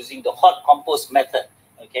 days using the hot compost method.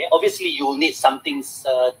 Okay, obviously you will need something,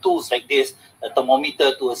 tools like this, a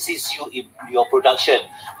thermometer to assist you in your production.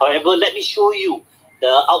 However, let me show you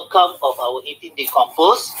the outcome of our 18-day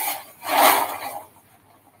compost.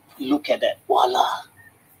 Look at that, voila.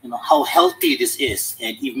 You know how healthy this is,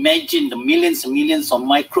 and imagine the millions and millions of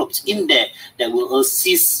microbes in there that will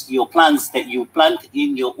assist your plants that you plant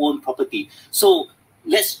in your own property. So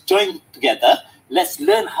let's join together. Let's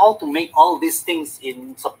learn how to make all these things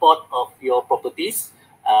in support of your properties,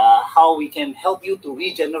 how we can help you to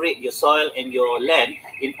regenerate your soil and your land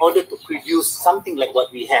in order to produce something like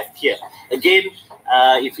what we have here. Again,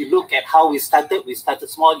 if you look at how we started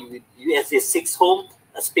small. USA 6 home.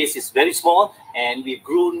 A space is very small, and we've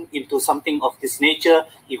grown into something of this nature.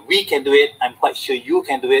 If we can do it, I'm quite sure you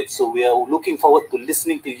can do it. So we are looking forward to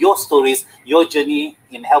listening to your stories, your journey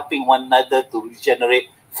in helping one another to regenerate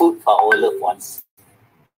food for our loved ones.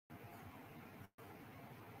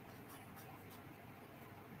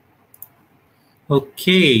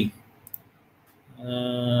 Okay.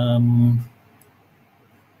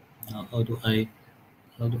 How do I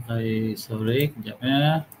sorry, kejap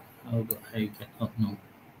ya. How do I get out now?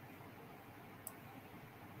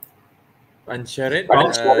 Unshare it.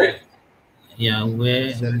 Yeah,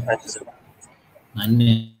 where?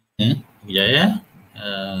 Mana? Kejap ya.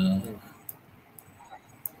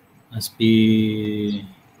 Must be.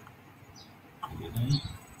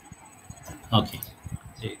 Okay.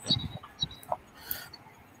 There you go.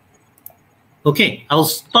 Okay, I'll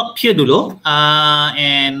stop here dulu.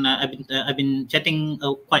 And I've been chatting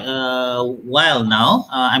quite a while now.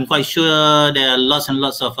 I'm quite sure there are lots and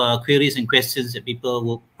lots of queries and questions that people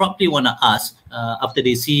will probably want to ask after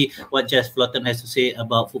they see what Jeff Flotten has to say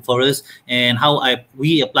about food forest and how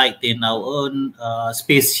we applied in our own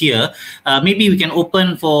space here. Maybe we can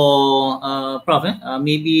open for Prof.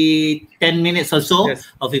 Maybe 10 minutes or so, yes.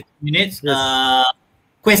 or 15 minutes. Yes.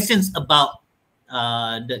 Questions about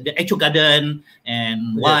the actual garden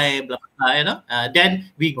and why, yes. blah, blah, blah, you know.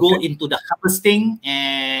 Then we go into the harvesting,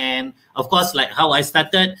 and of course, like how I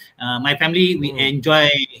started, my family, we enjoy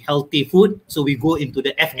healthy food, so we go into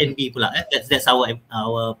the F&B pula. That's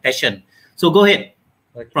our passion. So go ahead,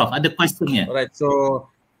 Prof. Other question here. All right. So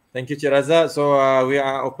thank you, Cik Razak. So we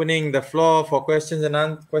are opening the floor for questions and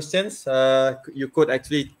questions. You could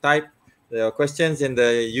actually type the questions in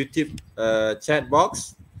the YouTube chat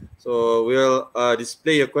box. So we'll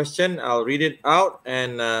display your question. I'll read it out,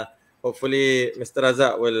 and hopefully Mr.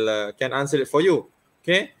 Razak can answer it for you.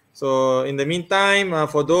 Okay. So in the meantime,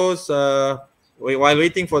 for those while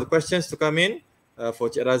waiting for the questions to come in, for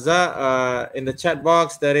Cik Razak, in the chat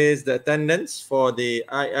box there is the attendance for the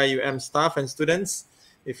IIUM staff and students.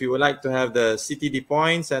 If you would like to have the CTD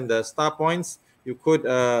points and the star points, you could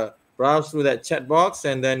browse through that chat box,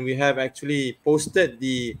 and then we have actually posted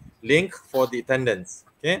the link for the attendance.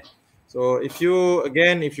 Okay, so if you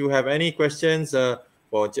have any questions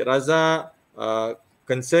for Cik Razak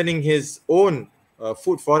concerning his own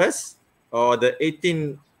food forest or the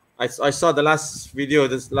 18, I saw the last video,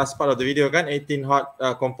 this last part of the video, kan, 18 hot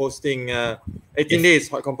composting, 18 days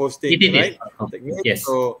hot composting, right? Yes.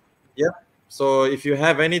 So yeah. So if you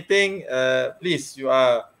have anything, please, you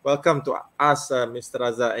are welcome to ask Mr.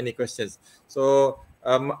 Razak any questions. So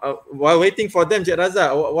while waiting for them, Cik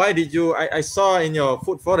Razak, why did you? I saw in your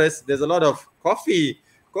food forest there's a lot of coffee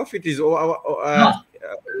trees.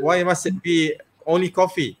 Why must it be only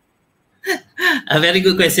coffee? A very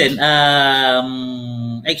good question.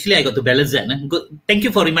 Actually, I got to balance that. Good. Thank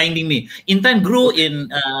you for reminding me. Intan grew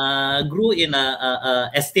in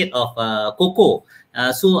a estate of cocoa.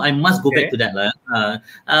 So I must go back to that.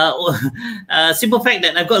 Simple fact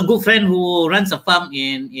that I've got a good friend who runs a farm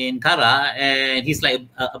in Kara, and he's like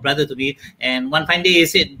a brother to me. And one fine day he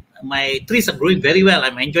said, my trees are growing very well.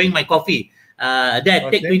 I'm enjoying my coffee. Then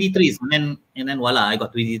I take 20 trees and then voila, I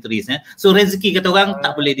got 20 trees. So rezeki kata orang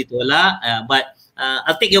tak boleh ditolak. But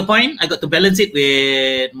I'll take your point. I got to balance it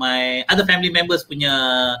with my other family members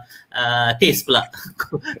punya taste pula.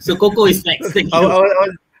 So cocoa is next. Thank you.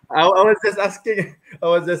 I was just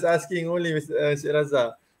asking only, Mr.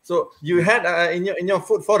 Razak. So you had in your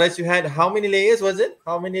food forest, you had how many layers? Was it?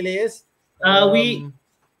 How many layers?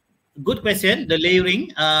 Good question. The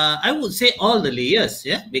layering, I would say all the layers,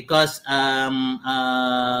 yeah, because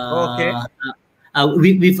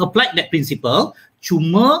we've applied that principle.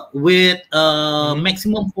 Cuma with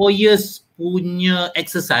maximum 4 years punya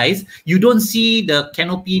exercise, you don't see the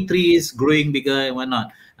canopy trees growing bigger and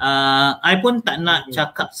whatnot. I pun tak nak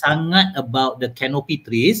cakap sangat about the canopy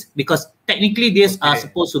trees because technically these are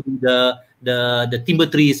supposed to be the timber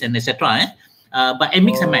trees and etc. But I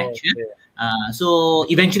mix and match. So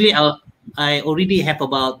eventually I already have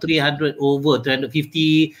about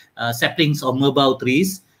 350 saplings of merbau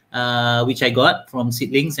trees, which I got from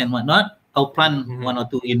seedlings and whatnot. I'll plant 1 or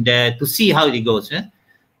 2 in there to see how it goes.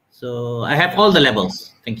 So I have all the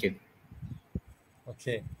levels. Thank you.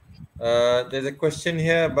 Okay. There's a question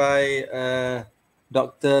here by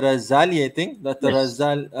Dr. Razali, I think. Dr.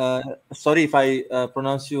 Razal, sorry if I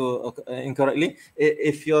pronounce you incorrectly.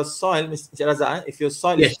 If your soil, Mr. Razak, if your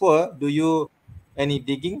soil is poor, do you any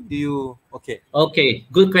digging? Do you Okay,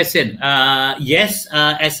 good question. Yes,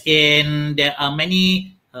 as in there are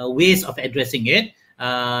many ways of addressing it.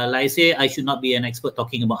 Like I say, I should not be an expert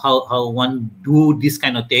talking about how one do this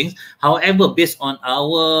kind of things. However, based on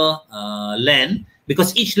our land,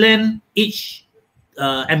 because each land, each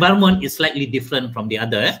environment is slightly different from the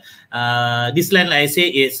other. This land, like I say,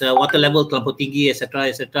 is water level terlampau tinggi, etc.,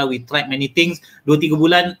 etc. We tried many things. 2-3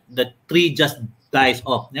 bulan, the tree just dies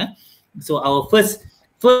off. So our first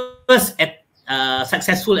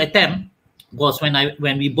successful attempt was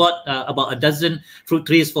when we bought about a dozen fruit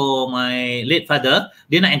trees for my late father.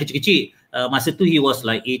 Dia nak yang kecil-kecil. Masa tu he was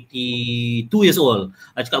like 82 years old.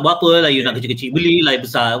 Cakap buat apa lah you nak kecil-kecil, belilah yang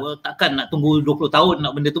besar. Takkan nak tunggu 20 tahun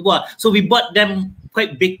nak benda tu buat. So we bought them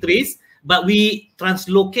quite big trees, but we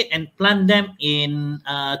translocate and plant them in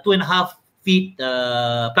 2.5 feet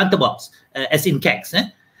planter box, as in kegs.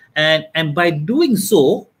 And by doing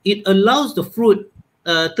so, it allows the fruit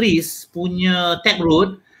trees punya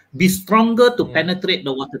taproot be stronger to penetrate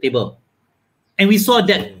the water table. And we saw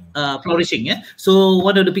that flourishing. So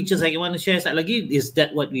one of the pictures I want to share sekali lagi is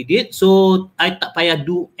that what we did. So I tak payah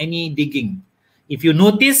do any digging. If you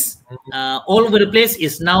notice, all over the place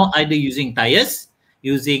is now either using tires,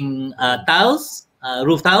 using tiles,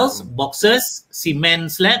 roof tiles, boxes,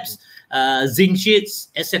 cement slabs, zinc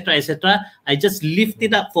sheets, etc., etc. I just lift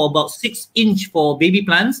it up for about 6 inch for baby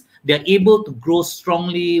plants. They're able to grow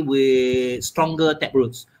strongly with stronger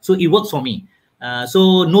taproots. So it works for me.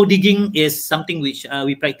 So no digging is something which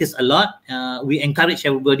we practice a lot. We encourage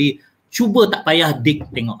everybody, cuba tak payah dig,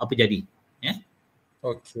 tengok apa jadi.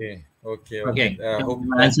 Okay.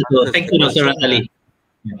 Thank you, Dr. Razali.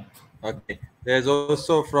 Okay. There's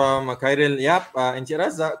also from Khairil Yap. Encik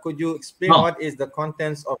Razak, could you explain what is the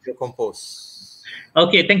contents of your compost?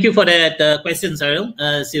 Okay, thank you for that question, Cyril.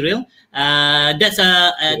 That's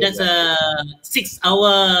a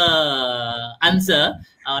 6-hour answer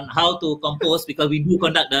on how to compost, because we do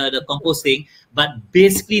conduct the composting, but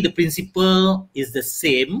basically the principle is the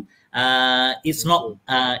same. It's not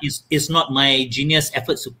my genius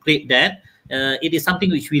efforts to create that. It is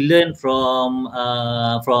something which we learn from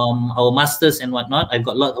our masters and whatnot. I've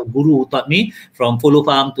got a lot of guru who taught me, from Follow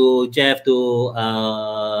Farm to Jeff to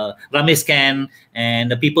Ramesh Khan,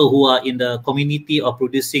 and the people who are in the community of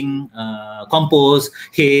producing compost,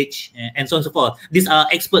 H, and so on and so forth. These are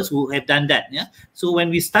experts who have done that. So when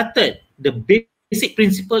we started, the basic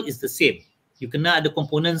principle is the same. You kena ada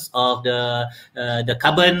components of the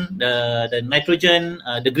carbon, the nitrogen,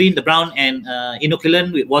 the green, the brown, and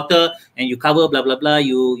inoculant with water, and you cover blah blah blah.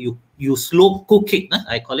 You slow cook it.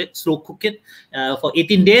 I call it slow cook it for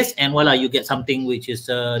 18 days, and voila, you get something which is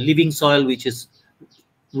living soil, which is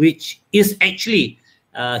actually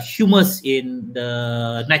humus in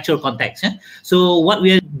the natural context. So what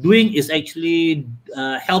we are doing is actually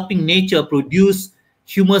helping nature produce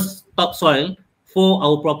humus topsoil for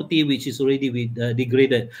our property, which is already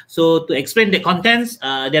degraded. So to explain the contents,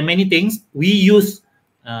 there are many things. We use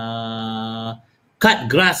cut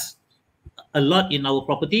grass a lot in our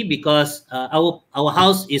property because our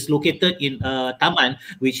house is located in a taman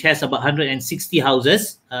which has about 160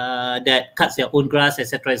 houses that cuts their own grass,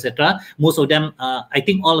 etc., etc. Most of them, I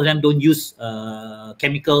think all of them don't use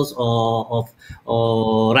chemicals or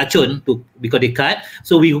racun because they cut.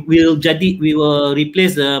 So we will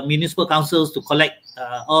replace the municipal councils to collect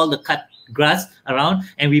all the cut grass around,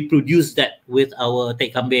 and we produce that with our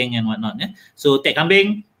tek kambing and whatnot. So tek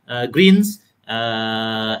kambing, greens.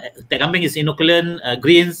 Tek kambing is inoculant,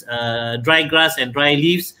 greens, dry grass and dry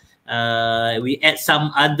leaves. We add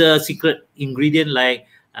some other secret ingredient like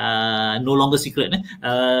no longer secret,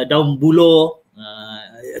 daun bulo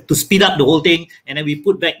to speed up the whole thing, and then we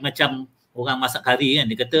put back macam orang masak kari kan,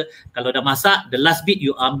 dia kata kalau dah masak, the last bit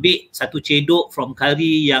you ambil satu cedok from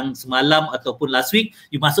kari yang semalam ataupun last week,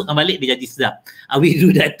 you masukkan balik, dia jadi sedap. We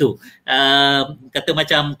do that too. Kata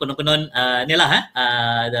macam konon-konon ni lah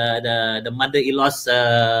the mother-in-law's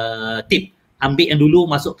tip, ambil yang dulu,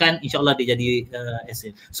 masukkan, insyaAllah dia jadi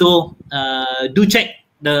acid. So do check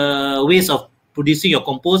the ways of producing your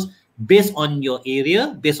compost based on your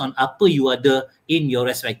area, based on apa you ada in your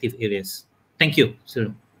respective areas. Thank you.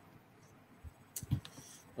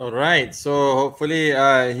 All right, so hopefully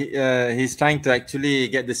he's trying to actually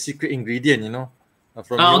get the secret ingredient, you know,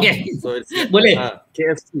 from you. Okay. So it's boleh.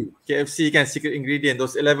 KFC kan secret ingredient,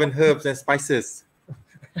 those 11 herbs and spices.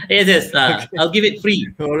 Yes. I'll give it free.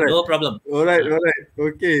 All right. No problem. All right.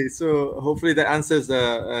 Okay, so hopefully that answers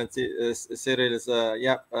Cyril's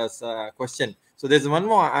question. So there's one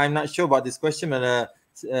more. I'm not sure about this question, but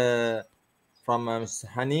from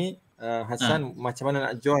Hani. Hassan, macam mana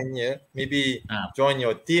nak join ya? Maybe join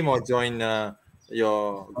your team or join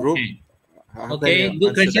your group. Okay,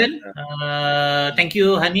 good question. Thank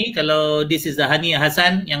you Hani. Kalau this is the Hani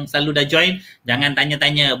Hassan yang selalu dah join, jangan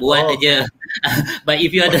tanya-tanya, buat aja. But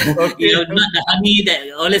if you are you're not the Hani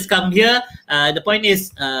that always come here, the point is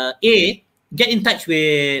get in touch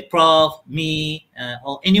with Prof, me,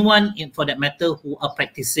 or anyone for that matter who are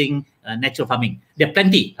practicing natural farming. There are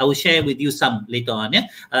plenty. I will share with you some later on.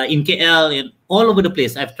 In KL, in all over the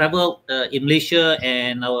place. I've traveled in Malaysia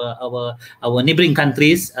and our neighboring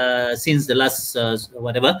countries since the last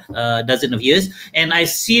dozen of years, and I've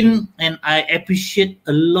seen and I appreciate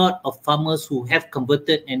a lot of farmers who have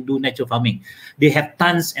converted and do natural farming. They have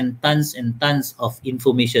tons and tons and tons of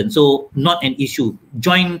information. So not an issue.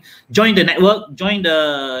 Join the network. Join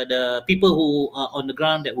the people who are on the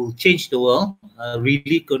ground that will change the world.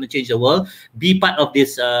 Really going to change the world. Be part of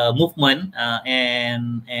this movement,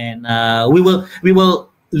 and we will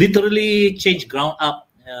literally change ground up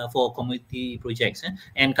for community projects.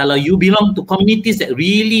 And kalau you belong to communities that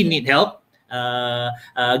really need help,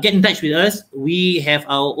 get in touch with us. We have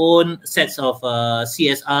our own sets of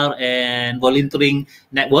CSR and volunteering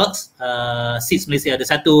networks. SIDS Malaysia ada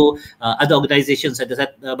satu, other organizations ada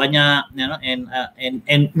banyak, you know,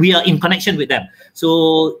 and we are in connection with them.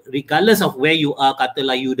 So regardless of where you are,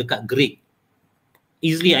 katalah you dekat Greek,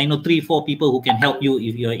 easily I know 3-4 people who can help you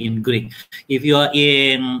if you are in Greek. If you are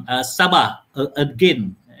in Sabah,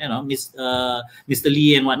 again, you know, Mr.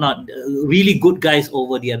 Lee and whatnot, really good guys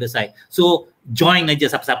over the other side. So join aja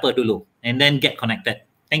siapa-siapa dulu and then get connected.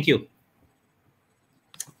 Thank you.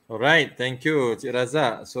 All right, thank you, Cik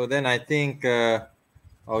Razak. So then I think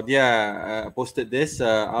Audia posted this.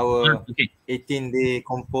 Our 18-day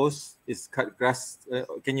compost is cut grass.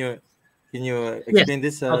 Can you explain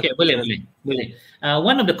this? Okay, boleh.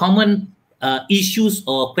 One of the common issues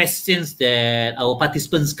or questions that our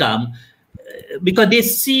participants come, because they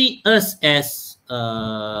see us as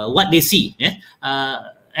what they see,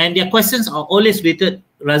 and their questions are always related.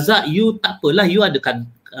 Razak, you tak apalah, you ada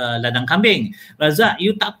ladang kambing. Razak,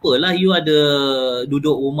 you tak apalah, you ada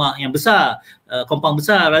duduk rumah yang besar, kompang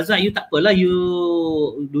besar. Razak, you tak apalah, you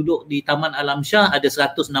duduk di Taman Alam Shah ada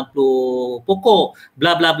 160 pokok,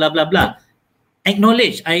 bla bla bla bla bla.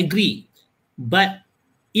 Acknowledge, I agree. But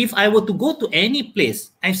if I were to go to any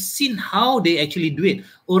place, I've seen how they actually do it.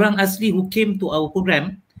 Orang asli who came to our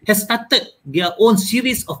program has started their own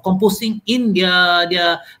series of composting in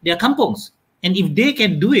their kampungs. And if they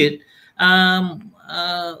can do it,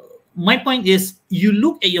 my point is, you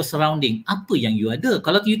look at your surrounding. Apa yang you ada?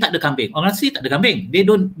 Kalau you tak ada kambing, orang asli tak ada kambing. They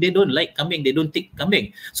don't like kambing. They don't take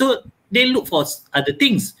kambing. So they look for other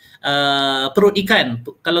things. Perut ikan.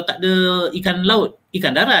 Kalau tak ada ikan laut,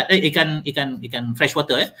 ikan darat, ikan fresh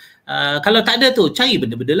water. Kalau tak ada tu, cari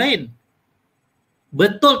benda-benda lain.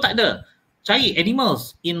 Betul tak ada. Cari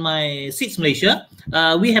animals. In my SIDS Malaysia,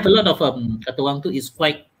 we have a lot of kata orang tu is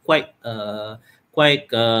quite quite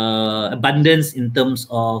abundance in terms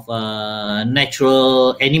of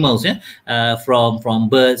natural animals, from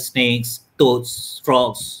birds, snakes, toads,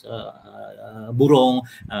 frogs, burung,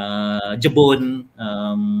 jebun.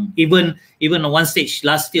 Even on one stage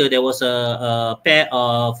last year there was a pair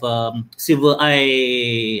of silver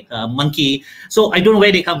eye monkey. So I don't know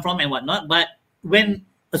where they come from and whatnot, but when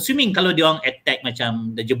assuming kalau dia orang attack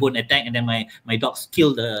macam the jebun attack and then my dogs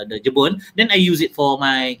kill the jebun, then I use it for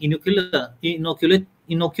my inoculant.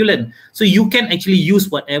 So you can actually use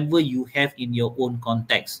whatever you have in your own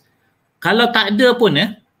context. Kalau tak ada pun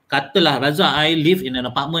katalah Razak, I live in an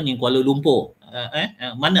apartment in Kuala Lumpur.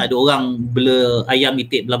 Mana ada orang bela ayam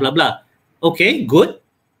itik bla bla bla. Okay, good.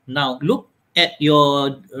 Now look at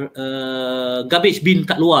your garbage bin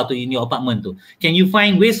kat luar tu in your apartment tu. Can you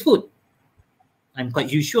find waste food? I'm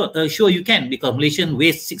quite sure you can, because Malaysian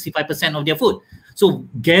waste 65% of their food. So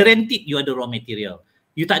guaranteed you ada raw material.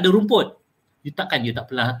 You tak ada rumput, you tak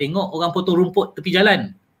pernah tengok orang potong rumput tepi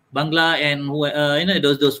jalan. Bangla and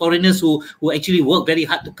those foreigners who actually work very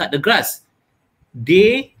hard to cut the grass,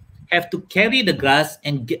 they have to carry the grass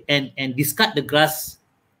and discard the grass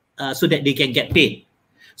so that they can get paid.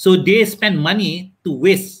 So they spend money to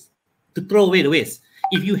throw away the waste.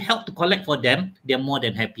 If you help to collect for them, they're more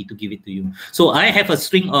than happy to give it to you. So I have a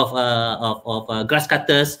string of grass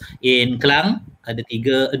cutters in Kelang, ada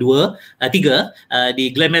tiga.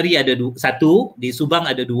 Di Glamary ada satu, di Subang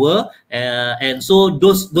ada 2, and so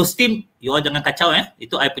those team, you all jangan kacau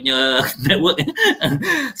itu I punya network.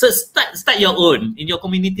 So start your own in your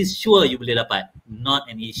communities, sure you boleh dapat,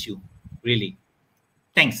 not an issue really.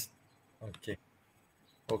 Thanks.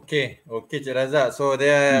 Okay, Cik Razak. So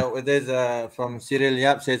there's from Cyril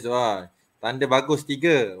Yap says, wah, tanda bagus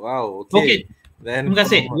 3. Wow, okay. Then terima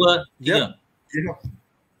kasih. 2,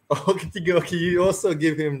 3. Okay, 3. Okay, you also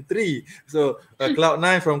give him 3. So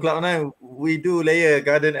Cloud9, from Cloud9, we do layer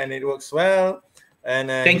garden and it works well. And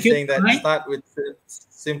he's saying that start with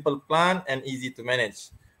simple plant and easy to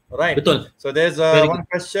manage. All right. Betul. So there's one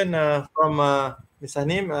question from Ms.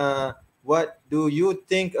 Hanim. What do you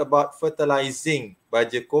think about fertilizing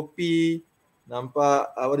baja kopi,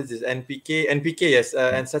 nampak what is this, NPK, yes,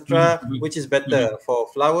 etc. Which is better for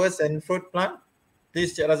flowers and fruit plant?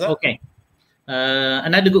 Please, Cik Razak. Okay.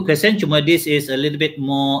 Another good question. Cuma this is a little bit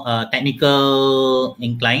more technical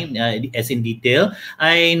inclined, as in detail.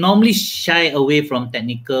 I normally shy away from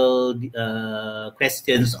technical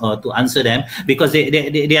questions or to answer them, because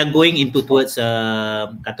they are going into towards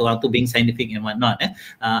kata orang tu being scientific and whatnot.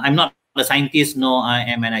 I'm not a scientist, no, I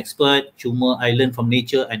am an expert. Cuma I learn from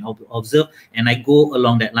nature and observe, and I go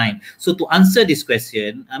along that line. So to answer this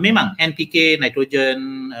question, memang NPK,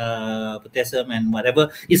 nitrogen, potassium and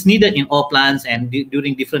whatever is needed in all plants, and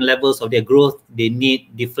during different levels of their growth, they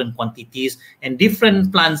need different quantities, and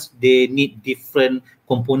different plants, they need different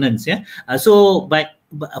components. So but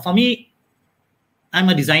for me,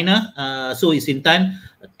 I'm a designer, so it's Intan,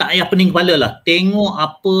 tak payah pening kepala lah. Tengok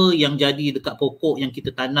apa yang jadi dekat pokok yang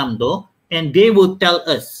kita tanam tu, and they will tell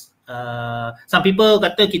us. Some people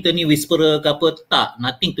kata kita ni whisperer ke apa. Tak,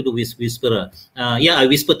 nothing to do with whisperer. Yeah, I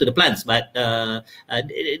whisper to the plants, but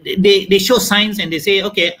they show signs and they say,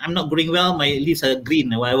 okay, I'm not growing well, my leaves are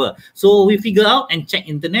green or whatever. So we figure out and check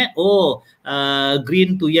internet,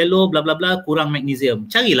 green to yellow, blah blah blah, kurang magnesium.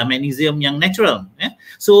 Carilah magnesium yang natural.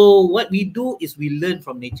 So what we do is we learn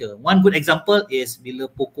from nature. One good example is bila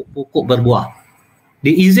pokok-pokok berbuah.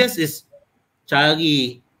 The easiest is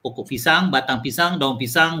cari pokok pisang, batang pisang, daun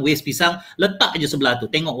pisang, waste pisang, letak aja sebelah tu,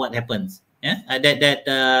 tengok what happens.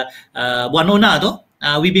 Buah nona tu,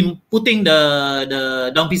 we've been putting the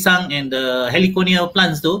daun pisang and the heliconia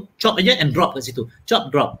plants tu, chop aja and drop kat situ,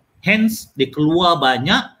 chop drop. Hence they keluar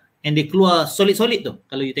banyak and they keluar solid-solid tu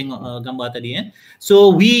kalau you tengok gambar tadi.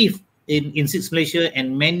 So we in Seeds Malaysia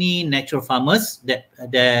and many natural farmers that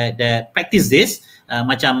practice this,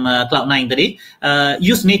 macam Cloud9 tadi,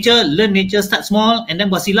 use nature, learn nature, start small, and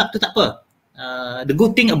then buat silap tu tak apa. The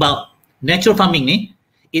good thing about natural farming ni,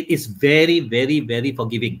 it is very, very, very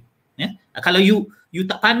forgiving. Kalau you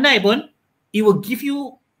tak pandai pun, it will give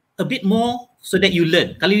you a bit more so that you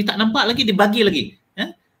learn. Kalau you tak nampak lagi, dia bagi lagi.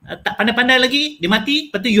 Tak pandai-pandai lagi, dia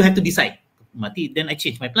mati, lepas tu you have to decide. Mati, then I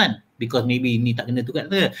change my plan because maybe ni tak kena tu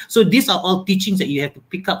kat. So these are all teachings that you have to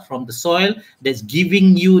pick up from the soil that's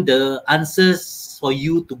giving you the answers for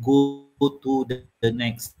you to go to the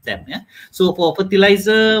next step. So for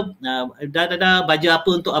fertilizer, baja apa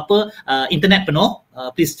untuk apa, internet penuh,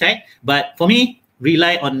 please check. But for me,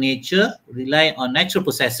 rely on nature, rely on natural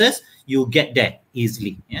processes, you get there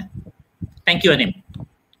easily. Thank you, Anim.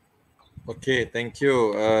 Okay, thank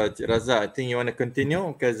you, Cik Razak. I think you want to continue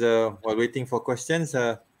because while waiting for questions,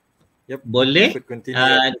 Yep. Boleh.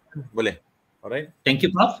 Continue. Boleh. Alright. Thank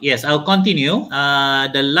you, Prof. Yes, I'll continue.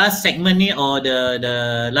 The last segment ni, or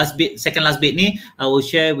the last bit, second last bit ni, I will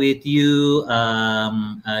share with you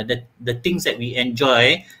the things that we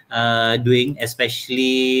enjoy doing,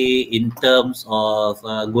 especially in terms of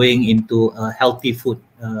going into a healthy food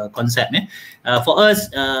concept. For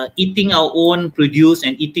us, eating our own produce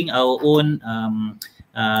and eating our own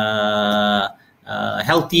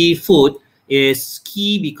healthy food is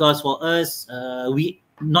key, because for us,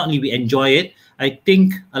 not only we enjoy it, I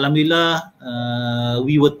think, alhamdulillah,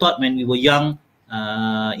 we were taught when we were young,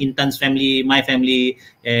 Intan's family, my family,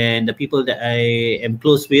 and the people that I am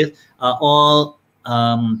close with are all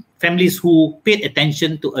families who paid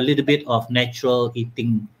attention to a little bit of natural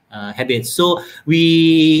eating habits. So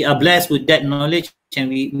we are blessed with that knowledge, and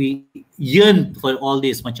we yearn for all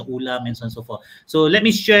this, macam ulam and so on and so forth. So let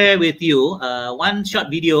me share with you one short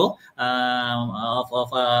video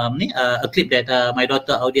of a clip that my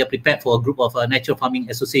daughter Audia prepared for a group of Natural Farming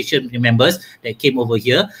Association members that came over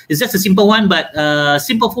here. It's just a simple one, but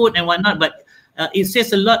simple food and whatnot, but it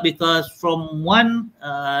says a lot, because from one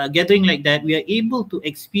gathering like that, we are able to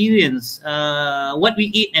experience what we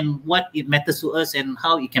eat and what it matters to us and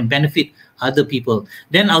how it can benefit other people.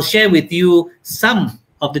 Then I'll share with you some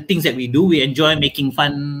of the things that we do. We enjoy making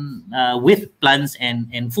fun with plants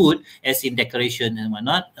and food, as in decoration and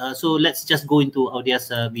whatnot. So let's just go into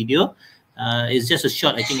Audia's video. It's just a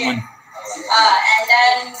short, I think, one. And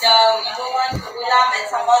then we go on to ulam and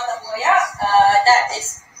sambal tempoyak. That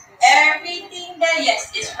is everything there,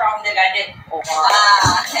 yes, is from the garden.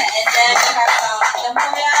 And then we have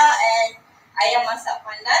tempoyak and ayam masak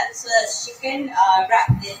pandan. So that's chicken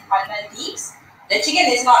wrapped in pandan leaves. The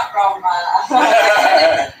chicken is not from,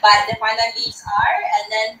 but the pandan leaves are. And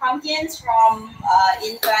then pumpkins from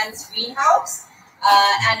Intan's greenhouse.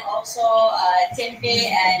 And also tempeh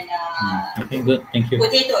and okay, good. Thank you.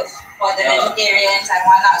 Potatoes for the vegetarians and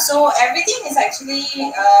whatnot. So everything is actually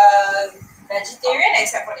vegetarian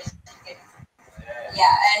except for the chicken.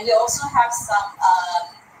 Yeah, and we also have some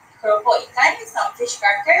keropok ikan, some fish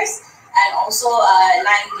crackers, and also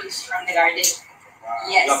lime juice from the garden.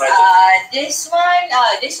 Yes, this one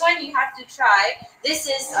you have to try. This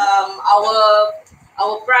is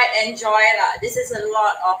our pride and joy lah. This is a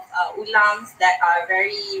lot of ulams that are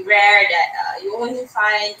very rare, that you only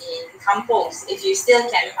find in kampongs, if you still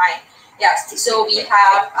can find. Yeah, so we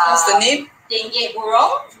have what's the name? Tenggek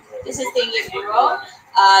burung. This is tenggek burung.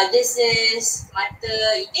 This is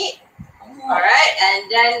mata itik. Alright, and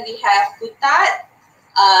then we have kutat,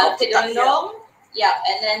 kedondong. Yeah,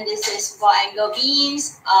 and then this is for angle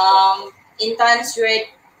beans, Intan's red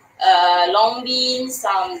long beans,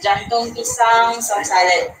 some jantung pisang, some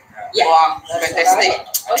salad. Yeah, wow, fantastic.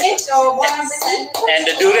 Okay, so bon appetit. And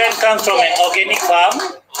the durian comes from an organic farm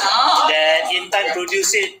that Intan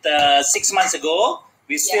produced it 6 months ago.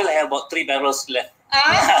 We still have about 3 barrels left.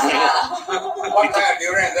 What kind of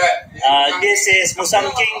durian is that? This is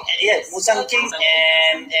Musang King, yes, Musang King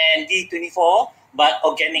and D24, but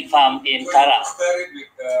organic farm in Kara. Stir it with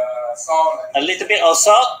salt. A little bit of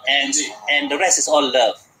salt, and the rest is all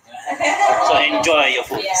love. So enjoy your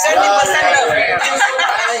food. 70%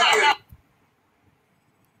 love.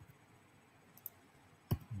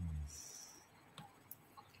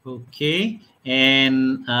 Okay,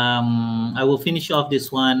 and I will finish off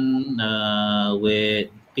this one with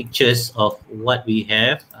pictures of what we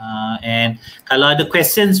have, and kalau ada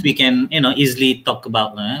questions we can easily talk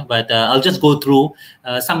about, but I'll just go through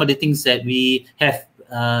some of the things that we have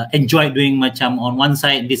enjoyed doing. Macam on one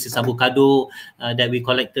side, this is avocado that we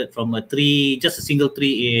collected from a tree, just a single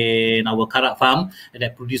tree in our Karak farm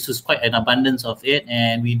that produces quite an abundance of it,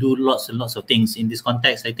 and we do lots and lots of things in this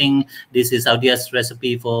context. I think this is Audia's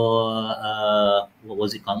recipe for what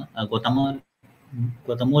was it called, guacamole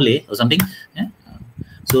or something. Yeah?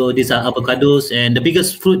 So these are avocados, and the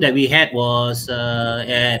biggest fruit that we had was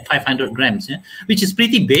at 500 grams, which is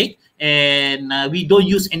pretty big. And we don't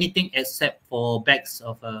use anything except for bags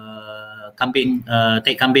of kambing,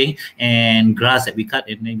 tai kambing and grass that we cut,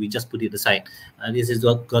 and then we just put it aside. This is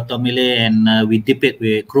guacamole, and we dip it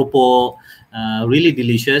with keropok, really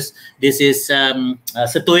delicious. This is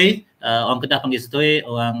setoi, orang Kedah panggil setoi,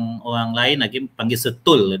 orang lain lagi panggil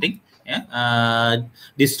setul, I think. Yeah.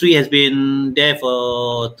 This tree has been there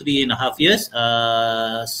for 3.5 years,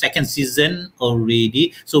 second season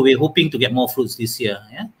already, so we're hoping to get more fruits this year.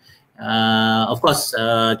 Yeah. Of course,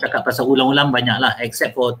 cakap pasal ulam-ulam banyak lah,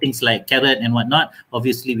 except for things like carrot and whatnot.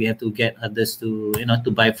 Obviously, we have to get others to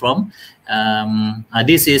to buy from.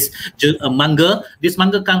 This is a manga. This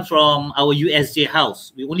manga comes from our USJ house.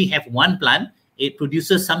 We only have one plant it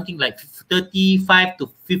produces something like 35 to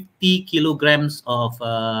 50 kilograms of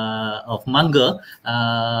manga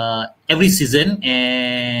every season,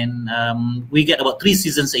 and we get about 3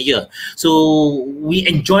 seasons a year. So we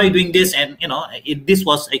enjoy doing this, and this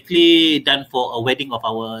was actually done for a wedding of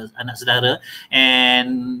our anak saudara,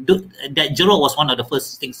 and that jeruk was one of the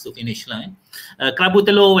first things to finish lah. Kerabu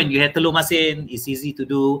telur, when you have telur masin, it's easy to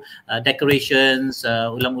do. Decorations,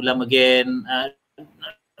 ulam-ulam again.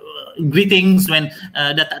 Greetings, when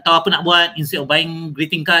dah tak tahu apa nak buat, instead of buying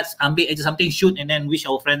greeting cards, ambil aja something, shoot, and then wish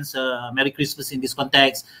our friends Merry Christmas in this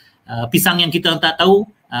context. Pisang yang kita tak tahu,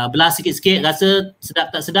 belah sikit-sikit, rasa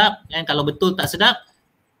sedap tak sedap, and kalau betul tak sedap,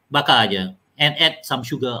 bakar aja and add some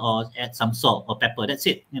sugar or add some salt or pepper. That's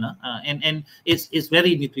it, and it's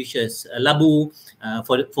very nutritious. Labu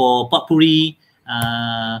for pot puri.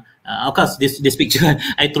 Of course, this picture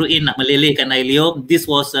I threw in nak melelehkan air liur. This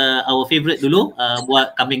was our favorite dulu,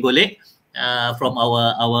 buat kambing golek from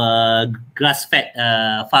our grass-fed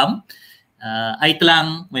farm. Air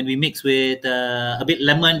telang, when we mix with a bit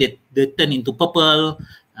lemon, they turn into purple,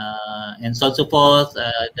 and so on so forth.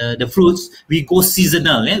 The fruits, we go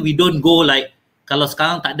seasonal. We don't go like, kalau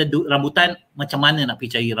sekarang tak ada rambutan, macam mana nak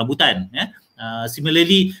pergi cari rambutan?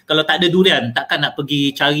 Similarly, kalau tak ada durian, takkan nak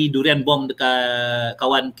pergi cari durian bomb dekat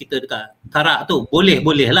kawan kita dekat Karak tu.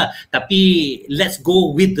 Boleh lah. Tapi let's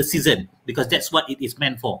go with the season, because that's what it is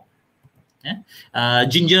meant for.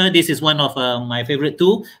 Ginger, this is one of my favorite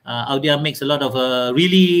too. Audia makes a lot of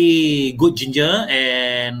really good ginger,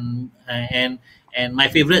 and my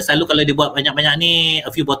favorite selalu kalau dia buat banyak-banyak ni,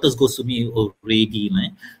 a few bottles goes to me already.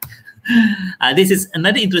 This is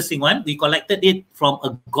another interesting one. We collected it from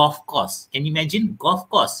a golf course. Can you imagine? Golf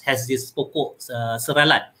course has this pokok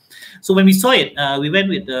seralat. So when we saw it, we went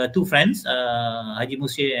with 2 friends, Haji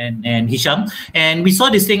Musyir and Hisham, and we saw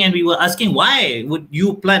this thing and we were asking, why would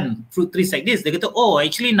you plant fruit trees like this? Dia kata, oh,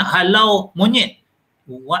 actually nak halau monyet.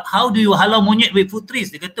 How do you halau monyet with fruit trees?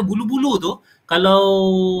 Dia kata bulu-bulu tu,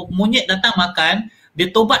 kalau monyet datang makan, dia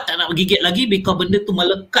tobat tak nak gigit lagi, because benda tu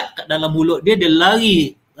melekat kat dalam mulut dia, dia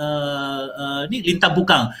lari ni lintang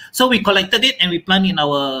pukang. So we collected it and we plant in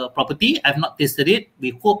our property. I've not tasted it.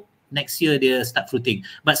 We hope next year they start fruiting.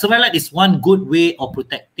 But seralat is one good way of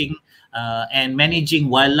protecting and managing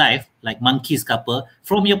wildlife like monkeys, kappa,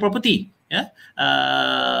 from your property.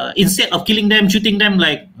 Instead of killing them, shooting them,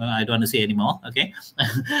 like I don't want to say anymore, okay,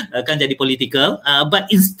 kan jadi political, but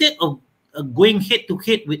instead of going head to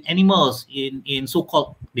head with animals in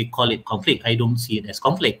so-called, they call it conflict. I don't see it as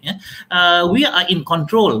conflict. We are in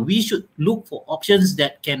control. We should look for options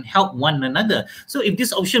that can help one another. So if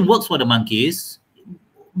this option works for the monkeys,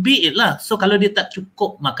 be it lah. So kalau dia tak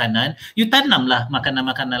cukup makanan, you tanamlah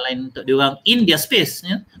makanan-makanan lain untuk diorang in their space.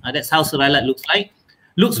 That's how seralat looks like.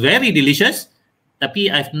 Looks very delicious, tapi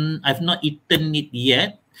I've not eaten it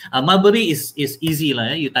yet. Mulberry is easy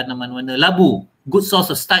lah. You tanam mana-mana. Labu, good source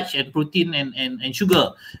of starch and protein and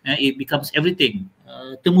sugar. It becomes everything.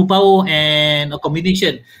 Temu pau and a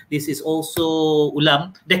combination. This is also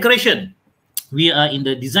ulam. Decoration. We are in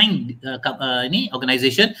the design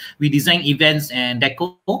organization. We design events and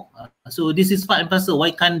deco. So this is part and parcel.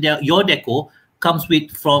 Why can't your deco comes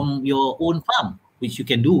from your own farm, which you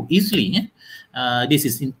can do easily. This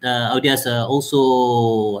is Audia's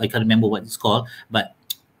also, I can't remember what it's called, but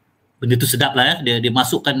benda tu sedap lah. Dia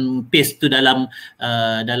masukkan paste tu dalam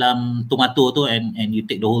tomato tu, and you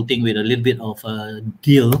take the whole thing with a little bit of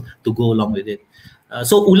dill to go along with it.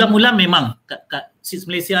 So ulam-ulam memang kat Sis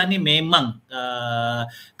Malaysia ni memang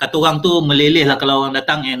kata orang tu meleleh lah kalau orang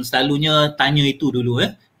datang, and selalunya tanya itu dulu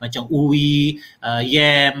macam uwi,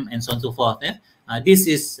 yam and so on so forth. This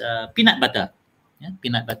is peanut butter.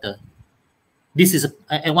 Peanut butter. This is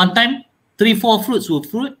at one time 3-4 fruits were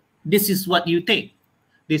fruit. This is what you take.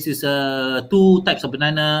 This is 2 types of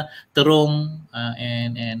banana, terung,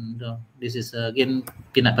 and this is again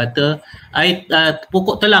peanut butter.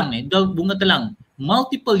 Pokok telang ni, bunga telang,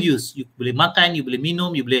 multiple use. You boleh makan, you boleh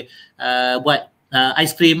minum, you boleh buat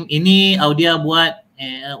ice cream. Ini Audia buat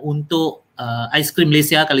untuk ice cream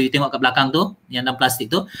Malaysia. Kalau you tengok kat belakang tu, yang dalam plastik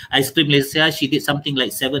tu, ice cream Malaysia, she did something like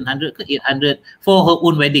 700 ke 800 for her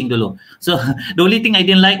own wedding dulu. So the only thing I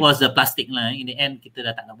didn't like was the plastic lah. In the end, kita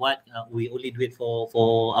dah tak nak buat. We only do it for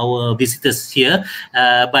our visitors here.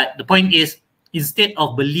 But the point is, instead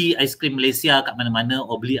of beli ice cream Malaysia kat mana-mana,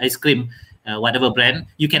 or beli ice cream whatever brand,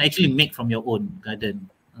 you can actually make from your own garden.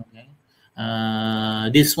 Okay.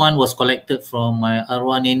 This one was collected from my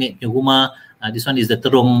arwah nenek punya rumah. This one is the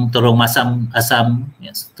terung asam,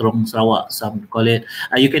 yes, terung Sarawak, some call it.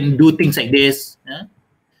 You can do things like this.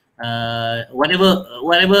 Whatever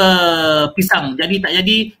pisang jadi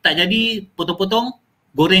tak jadi, potong-potong,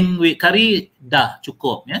 goreng with curry dah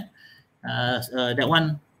cukup ya. That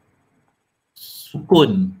one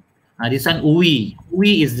sukun. This one uwi.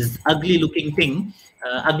 Uwi is this ugly looking thing.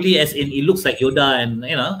 Ugly as in it looks like Yoda and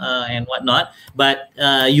and whatnot, but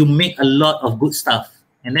you make a lot of good stuff.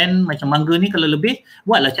 And then macam mangga ni kalau lebih,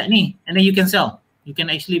 buatlah chutney and then you can sell. You can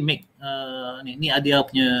actually make ni ada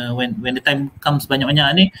punya when the time comes banyak-banyak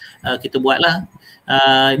ni kita buatlah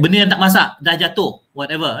benda yang tak masak dah jatuh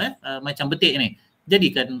whatever macam betik ni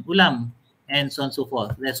jadikan ulam and so on so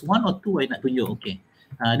forth. There's one or two I nak tunjuk. Okay,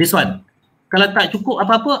 this one kalau tak cukup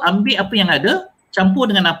apa-apa, ambil apa yang ada, campur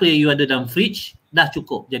dengan apa yang you ada dalam fridge, dah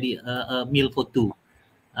cukup jadi meal for two.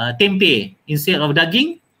 Tempe, instead of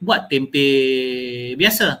daging buat tempe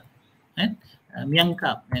biasa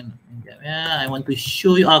miangkap. I want to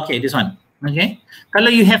show you. Okay, this one. Okay,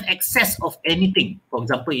 kalau you have excess of anything, for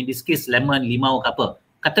example in this case lemon, limau ke apa,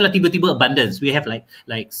 katalah tiba-tiba abundance, we have like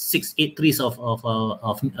 6-8 trees of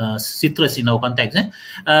citrus in our context,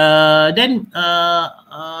 then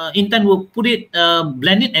Intan will put it,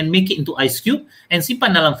 blend it and make it into ice cube and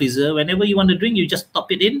simpan dalam freezer. Whenever you want to drink, you just top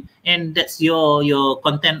it in and that's your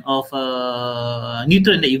content of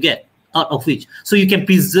nutrient that you get out of which, so you can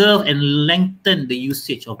preserve and lengthen the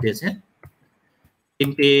usage of this.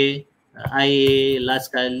 Tempe, air,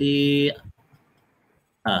 last kali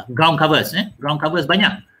ground covers. Ground covers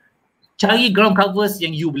banyak. Cari ground covers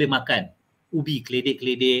yang you boleh makan. Ubi,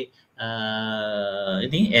 keledek-keledek,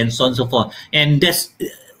 ini and so on so forth. And that's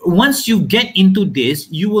once you get into this,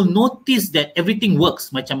 you will notice that everything works.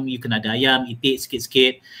 Macam you kena ada ayam, itik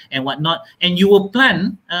sikit-sikit and whatnot. And you will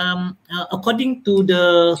plan according to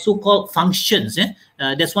the so-called functions.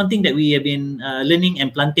 That's one thing that we have been learning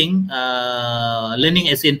and planting.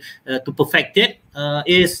 Learning as in to perfect it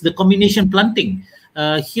is the combination planting.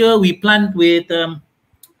 Here we plant with,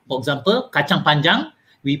 for example, kacang panjang.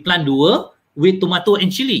 We plant 2 with tomato and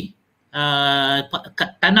chili.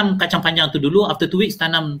 Tanam kacang panjang tu dulu, after 2 weeks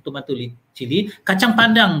tanam tomato chili. Kacang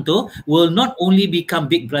panjang tu will not only become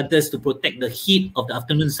big brothers to protect the heat of the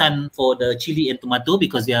afternoon sun for the chili and tomato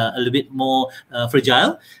because they are a little bit more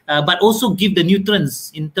fragile, but also give the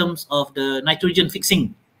nutrients in terms of the nitrogen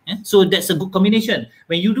fixing. So that's a good combination.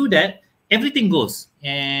 When you do that, everything goes.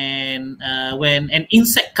 And when an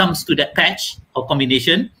insect comes to that patch or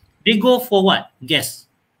combination, they go for what?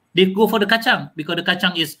 Guess. They go for the kacang because the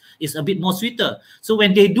kacang is a bit more sweeter. So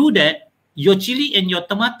when they do that, your chili and your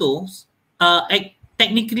tomatoes are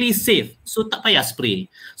technically safe. So tak payah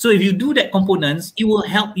spray. So if you do that components, it will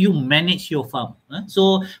help you manage your farm.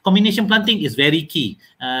 So combination planting is very key.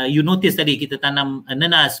 You notice tadi kita tanam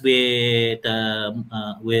nanas with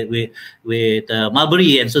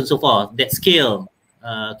mulberry and so on so forth. That's kale.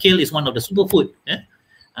 Kale is one of the superfood.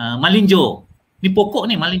 Malinjo. Ni pokok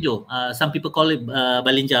ni malinjo. Some people call it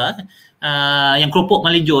balinja. Yang keropok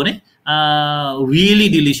malinjo ni really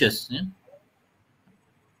delicious.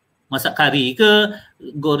 Masak kari ke,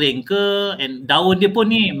 goreng ke, and daun dia pun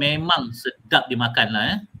ni memang sedap dimakan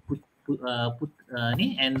lah.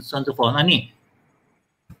 Ni and so on so forth. Ni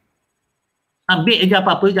ambil je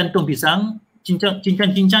apa-apa jantung pisang,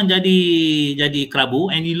 cincang-cincang jadi kerabu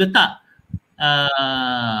and you letak.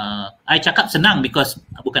 I cakap senang because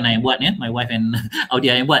bukan I yang buat my wife and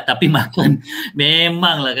Audia yang buat, tapi makan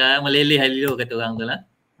memanglah kan meleleh halio kata orang tu lah.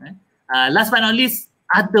 Last but not least,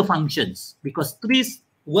 other functions, because trees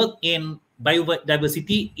work in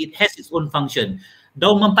biodiversity, it has its own function.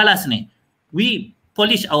 Daun mempalas ni, we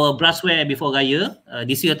polish our brassware before raya.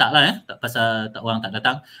 This year tak lah tak pasal orang tak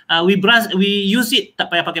datang. We use it,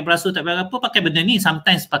 tak payah pakai brasso, tak payah apa, pakai benda ni.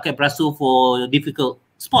 Sometimes pakai brasso for difficult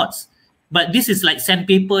spots. But this is like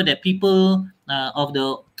sandpaper that people of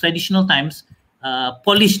the traditional times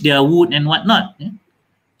polish their wood and whatnot.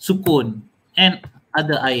 Sukun and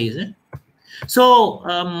other airs. So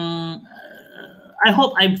I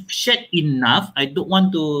hope I've shared enough. I don't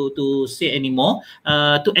want to say anymore.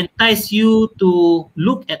 To entice you to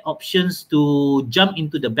look at options to jump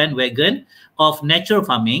into the bandwagon of natural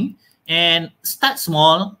farming and start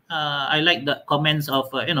small. I like the comments of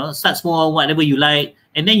start small, whatever you like.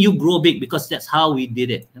 And then you grow big because that's how we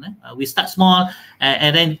did it. We start small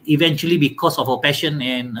and then eventually because of our passion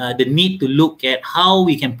and the need to look at how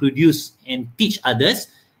we can produce and teach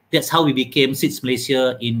others, that's how we became Seeds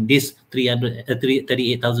Malaysia in this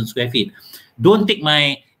 38,000 square feet. Don't take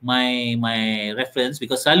my reference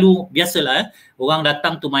because selalu biasalah orang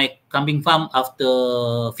datang to my kambing farm after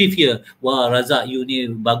 5th year. Wah Razak, you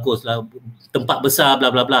ni bagus lah, tempat besar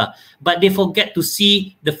bla bla bla. But they forget to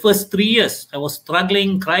see the first 3 years. I was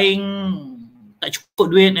struggling, crying, tak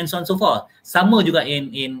cukup duit and so on so forth. Sama juga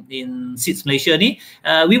in Seeds Malaysia ni,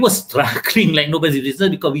 we were struggling like nobody's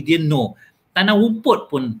business because we didn't know. tanah rumput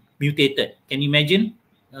pun mutated. Can you imagine?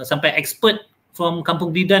 Sampai expert from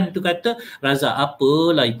Kampung Bidan tu kata, Razak,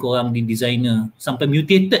 apalah korang ni designer, sampai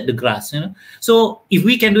mutated the grass, you know. So if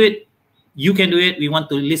we can do it, you can do it. We want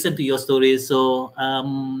to listen to your stories. So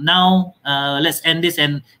now let's end this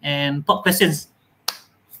and pop questions.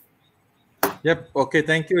 Yep. Okay.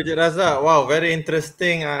 Thank you, Abd Razak. Wow, very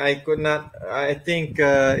interesting. I could not. I think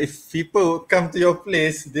if people would come to your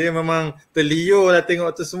place, dia memang terliur lah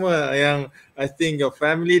tengok tu semua. Yang I think your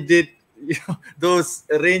family did those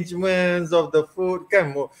arrangements of the food.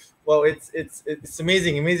 Kan? Wow, it's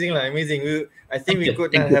amazing lah, amazing. I think we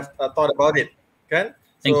could not have thought about it. Kan?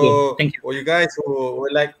 Thank so, you. For you guys who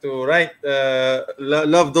would like to write,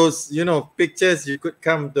 love those, pictures, you could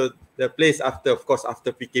come to the place after, of course,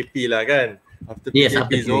 after PKP lah, kan? After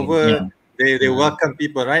PKP is over, they welcome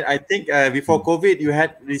people, right? I think before COVID, you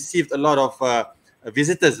had received a lot of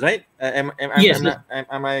visitors, right? Am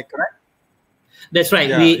I correct? That's right.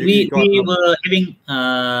 Yeah, we were having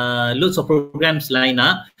loads of programs lined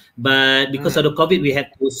up, but because of the COVID, we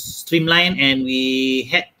had to streamline and we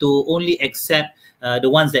had to only accept the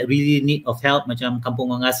ones that really need of help, macam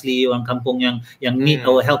kampung orang asli, orang kampung yang need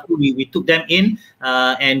our help. We took them in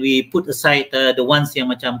and we put aside the ones yang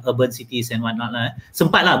macam urban cities and whatnot lah.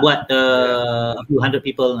 Sempat lah buat a few hundred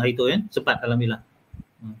people hari tu, sempat, alhamdulillah.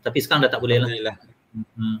 Tapi sekarang dah tak boleh lah.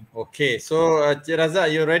 Okay, so Abd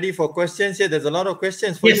Razak, you ready for questions here? There's a lot of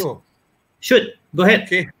questions for you. Should go ahead.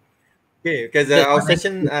 Okay, because our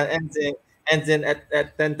session ends in at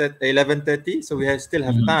 11:30, so we still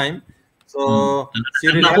have time. So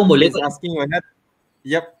Cyril is asking you another.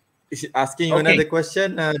 Yep, asking you another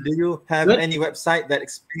question. Do you have any website that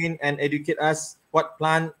explain and educate us what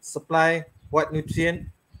plant supply, what nutrient?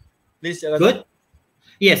 Please, Good.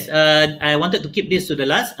 Yes, I wanted to keep this to the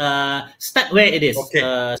last. Start where it is. Okay.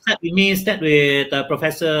 Start with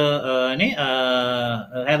Professor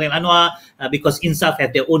Harim Anwar, because InSAF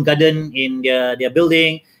have their own garden in their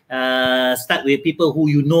building. Start with people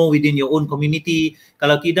who you know within your own community.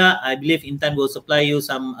 Kalau tidak, I believe Intan will supply you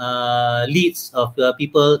some leads of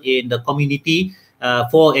people in the community.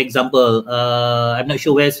 For example, I'm not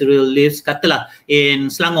sure where Cyril lives. Katalah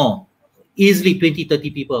in Selangor, easily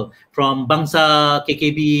 20-30 people from Bangsa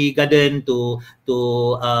KKB garden to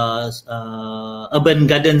urban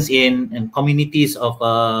gardens in communities of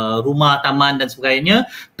rumah, taman dan sebagainya,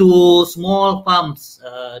 to small farms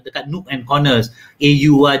dekat nook and corners.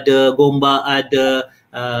 AU ada, Gombak ada,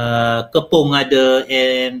 Kepong ada,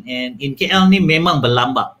 and in KL ni memang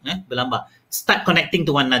berlambak. Start connecting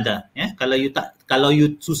to one another. Kalau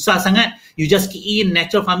you susah sangat, you just key in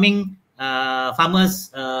natural farming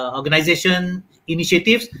farmers organisation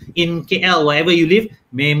initiatives in KL, wherever you live,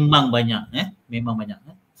 memang banyak.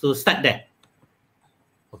 So start there.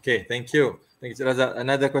 Okay, thank you. Thank you, Razak.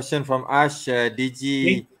 Another question from Ash, DG.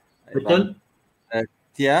 Betul.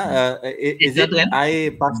 Tia, is it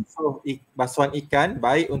air basuhan ikan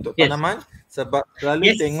baik untuk tanaman? Sebab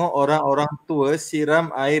selalu tengok orang-orang tua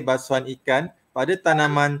siram air basuhan ikan pada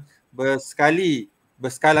tanaman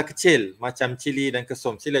berskala kecil macam cili dan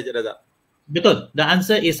kesum. Sila je, Razak. Betul. The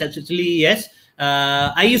answer is absolutely yes.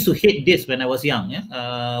 I used to hate this when I was young.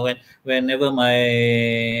 Whenever my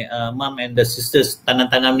mum and the sisters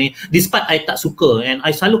tanam-tanam ni, despite I tak suka, and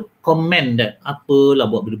I selalu comment that apalah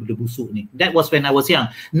buat benda-benda busuk ni. That was when I was young.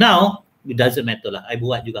 Now it doesn't matter lah. I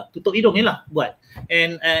buat juga. Tutup hidung ni lah buat.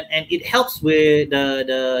 And it helps with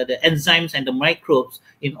the enzymes and the microbes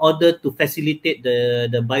in order to facilitate the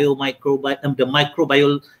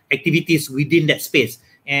microbial activities within that space.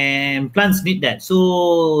 And plants need that.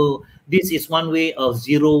 So this is one way of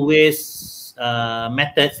zero waste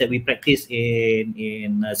methods that we practice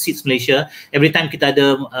in Seeds Malaysia. Every time kita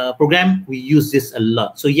ada program, we use this a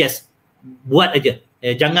lot. So yes, buat aja.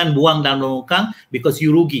 Jangan buang dalam longkang because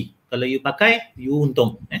you rugi. Kalau you pakai, you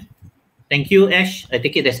untung. Thank you, Ash. I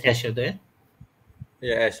take it as Ash.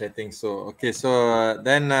 Yeah, Ash, I think so. Okay, so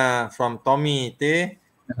then from Tommy T,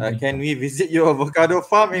 can we visit your avocado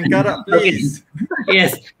farm in Karak, please?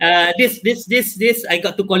 Yes, this I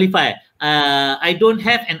got to qualify. I don't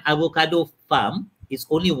have an avocado farm. It's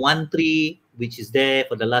only one tree which is there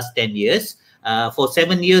for the last 10 years. For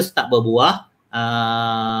 7 years tak berbuah.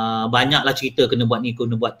 Banyaklah cerita kena buat ni,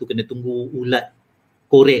 kena buat tu, kena tunggu ulat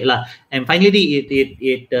korek lah. And finally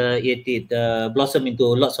it blossomed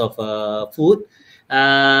into lots of food.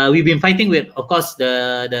 We've been fighting with, of course,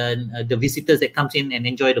 the visitors that comes in and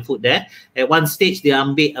enjoy the food there. At one stage, they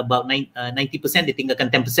ambil about 90%, they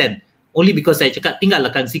tinggalkan 10%. Only because saya cakap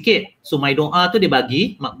tinggalkan sikit. So my doa tu dia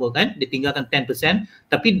bagi, makbul kan, dia tinggalkan 10%.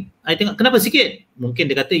 Tapi I tengok kenapa sikit?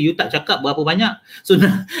 Mungkin dia kata you tak cakap berapa banyak. So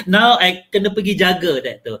now I kena pergi jaga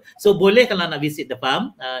that tu. So boleh kalau nak visit the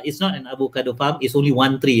farm. It's not an avocado farm. It's only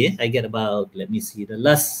one tree. I get about, let me see, the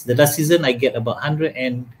last season I get about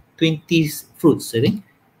 120 fruits, I think.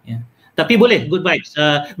 Yeah. Tapi boleh, good vibes.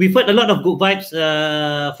 We've heard a lot of good vibes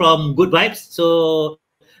from good vibes. So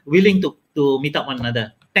willing to meet up one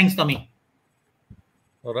another. Thanks, Tommy.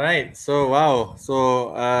 All right. So wow.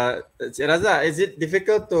 So Cik Razak, is it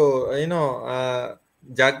difficult to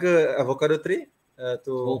jaga avocado tree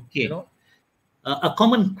to okay. A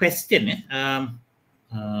common question.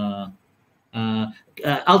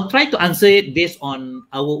 I'll try to answer it based on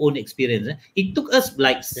our own experience. It took us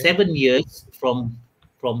like 7 years from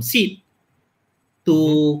seed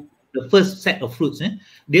to the first set of fruits.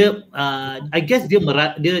 Dia, I guess the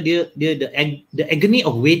agony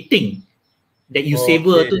of waiting that you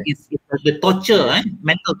savor tu is the torture,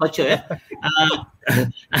 mental torture.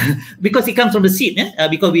 Because it comes from the seed,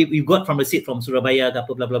 because we got from the seed from Surabaya, blah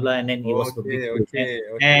blah blah, and then it was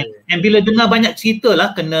and bila dengar banyak cerita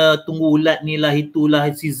lah, kena tunggu ulat ni lah, itulah,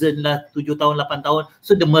 season lah, 7 tahun, 8 tahun.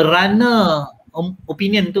 So the merana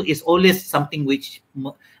opinion tu is always something which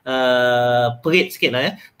perit sikit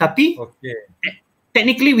lah. Tapi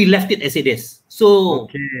technically we left it as it is. So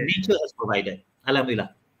nature has provided.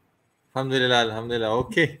 Alhamdulillah. Alhamdulillah.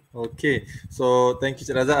 Okay. So thank you,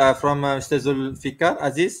 Cik Razak. From Mr. Zulfikar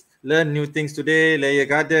Aziz, learn new things today. Layer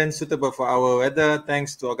garden suitable for our weather.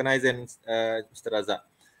 Thanks to organizer Mr. Razak.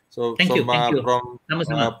 So thank you. From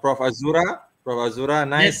Prof Azura,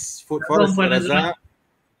 nice food for us, Razak.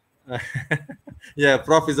 Yeah,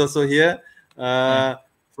 Prof is also here.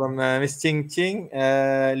 From Miss Ching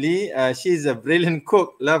Lee, she's a brilliant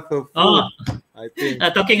cook. Love her food. I think.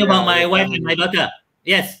 Talking about my wife and my daughter.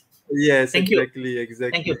 Yes. Yes, Thank exactly. you.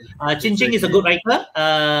 Thank you. Ching is a good writer.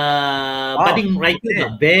 Budding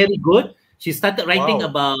writer, very good. She started writing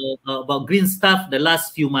about green stuff the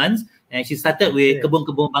last few months, and she started with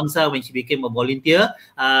Kebun Bangsa when she became a volunteer.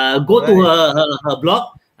 Go to her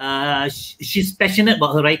blog. She's passionate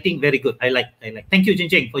about her writing. Very good. I like. Thank you,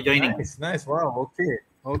 Ching, for joining. Nice. Wow.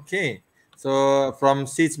 Okay. So from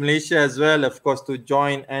Seeds Malaysia as well, of course, to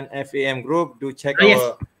join NFAM group, do check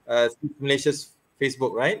our Seeds Malaysia's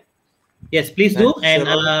Facebook, right? Yes, please do. And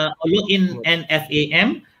log in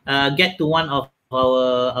NFAM. Get to one of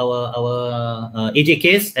our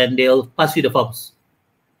AJKs, and they'll pass you the forms.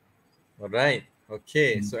 All right.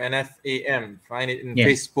 Okay. So NFAM, find it in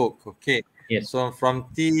Facebook. Okay. Yes. So from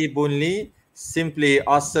T Bunli, simply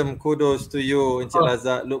awesome. Kudos to you, Encik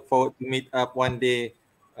Razak. Look forward to meet up one day,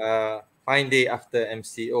 fine day after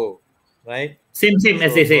MCO, right? Same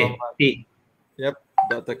as they say. Yep.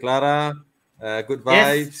 Dr. Clara, good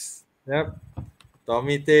vibes. Yep.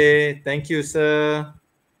 Tommy Tay, thank you, sir.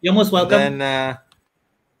 You're most welcome. And then,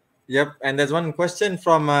 and there's one question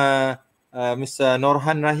from Mr.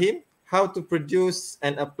 Norhan Rahim. How to produce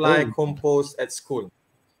and apply compost at school?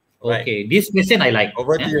 Okay, this question I like.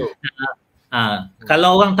 Over to you.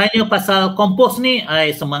 Kalau orang tanya pasal kompos ni,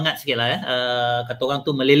 I semangat sikit lah. Kata orang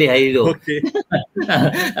tu meleleh air tu. Okay.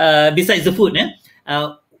 Besides the food,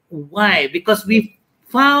 why? Because we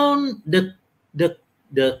found the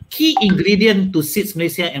key ingredient to Seeds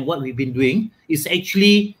Malaysia and what we've been doing is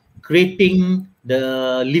actually creating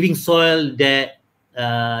the living soil that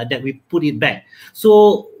we put it back.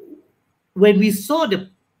 So when we saw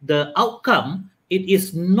the outcome, it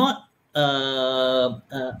is not a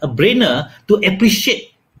brainer to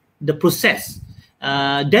appreciate the process.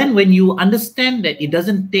 Then when you understand that it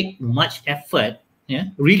doesn't take much effort,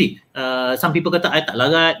 really, some people kata I tak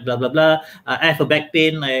larat, blah blah blah. I have a back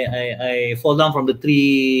pain. I fall down from the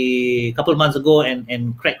tree a couple of months ago and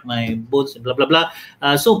crack my bones, blah blah blah.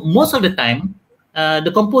 So most of the time,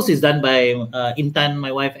 the compost is done by Intan,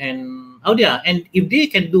 my wife, and Audia. And if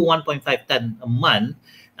they can do 1.5 ton a month,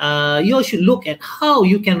 you should look at how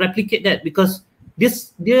you can replicate that, because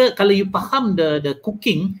kalau you faham the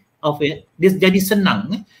cooking of it, this jadi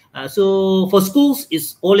senang. So for schools,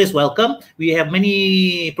 it's always welcome. We have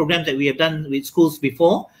many programs that we have done with schools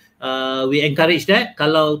before. We encourage that.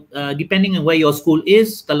 Kalau depending on where your school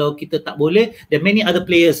is, kalau kita tak boleh, there are many other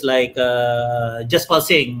players like Jaspal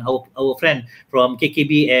Singh, our friend from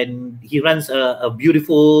KKB, and he runs a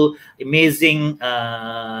beautiful, amazing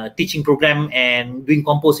teaching program and doing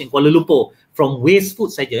compost in Kuala Lumpur from waste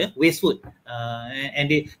food saja, and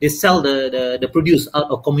they sell the produce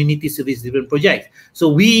out of community service driven projects.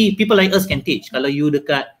 So people like us can teach. Kalau you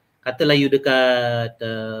dekat katalah you dekat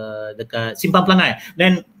dekat Simpang Pelangai,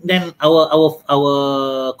 then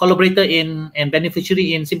our collaborator and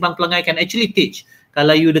beneficiary in Simpang Pelangai can actually teach.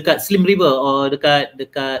 Kalau you dekat Slim River or dekat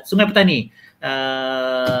Sungai Petani,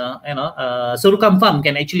 Serukam Farm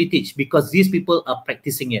can actually teach because these people are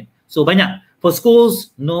practicing it. So banyak. For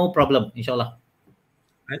schools, no problem, insyaAllah.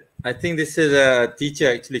 I think this is a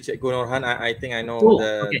teacher actually, Cikgu Nurhan. I think I know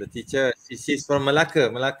the teacher. She's from Melaka.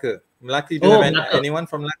 Melaka, you don't have anyone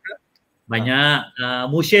from Melaka? Banyak.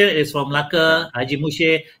 Mushir is from Melaka. Haji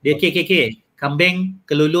Mushir, dia KKK, Kambing,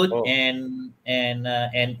 Kelulut, and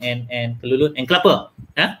Kelulut and Kelapa.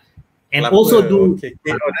 And Kelapa, also do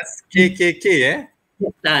that's KKK,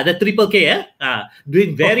 the triple K,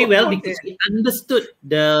 doing very well because he understood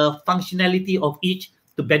the functionality of each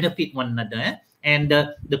to benefit one another. And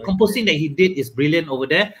the composting that he did is brilliant over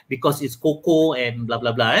there because it's cocoa and blah blah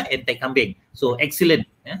blah and tai kambing. So excellent.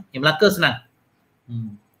 In Melaka senang.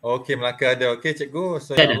 Okay, Melaka ada. Okay, Cikgu.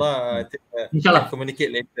 So insyaAllah communicate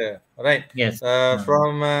later. Alright. Yes.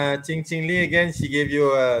 From Ching Ching Lee again, she gave you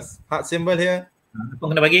a heart symbol here. Apa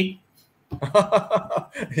kena bagi?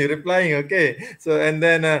 You're replying, okay. So and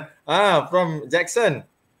then from Jackson,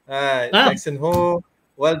 Jackson Ho.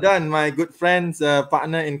 Well done, my good friends,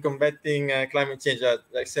 partner in combating climate change,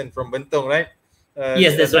 Jackson from Bentong, right?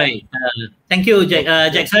 Yes, that's right. Thank you,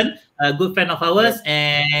 Jackson, a good friend of ours,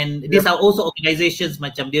 and these are also organizations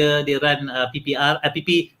macam dia run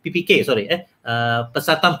PPK, sorry,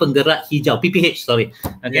 Persatuan Penggerak Hijau, PPH, sorry.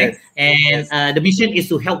 Okay, and the mission is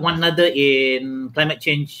to help one another in climate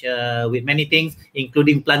change with many things,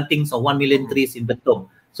 including plantings of 1 million trees in Bentong.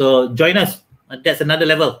 So join us. That's another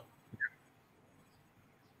level.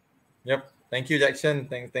 Yep. Thank you, Jackson.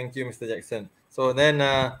 Thank you, Mr. Jackson. So then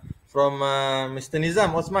from Mr.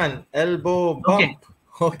 Nizam Osman, elbow bump.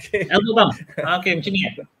 Okay. Elbow bump. Okay, macam ni.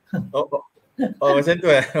 Macam tu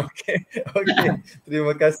Okay.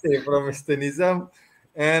 Terima kasih from Mr. Nizam.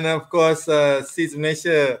 And of course, Seeds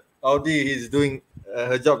Malaysia, Audi is doing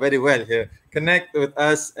her job very well here. Connect with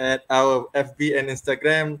us at our FB and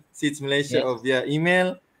Instagram, Seeds Malaysia, or via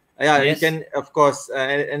email. You can, of course,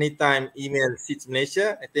 at any time email Seeds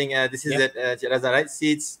Malaysia. I think this is at Cik Razak, right?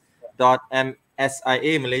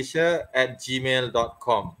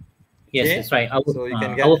 seeds.msiamalaysia@gmail.com. Yes, that's right. So you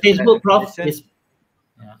can get our Facebook, Prof, is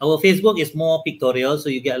our Facebook is more pictorial,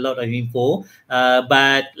 so you get a lot of info.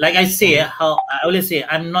 But like I say, I always say,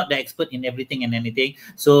 I'm not the expert in everything and anything.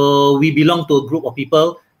 So we belong to a group of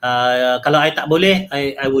people. Kalau I tak boleh,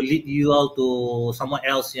 I will lead you all to someone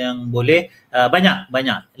else yang boleh. Banyak.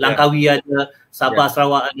 Langkawi ada, Sabah,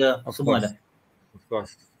 Sarawak ada, semua ada. Of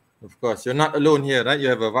course. You're not alone here, right? You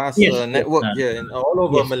have a vast network here in all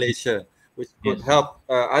over Malaysia, which could help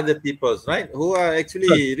other peoples, right? Who are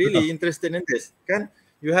actually really interested in this. Kan?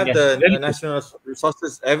 You have the national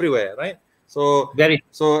resources everywhere, right? So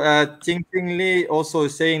Ching Ching Lee also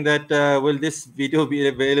saying that will this video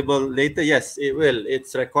be available later? Yes, it will.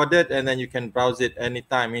 It's recorded and then you can browse it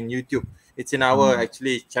anytime in YouTube. It's in our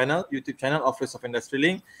actually YouTube channel, Office of Industry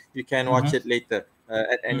Link. You can watch it later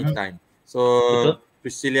at any time. So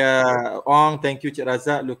Priscilla Ong, thank you, Cik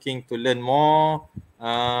Razak. Looking to learn more.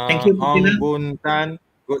 Thank you, Hong Bun Tan,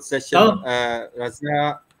 good session.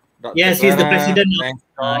 Razak. Dr. Yes, he's the president.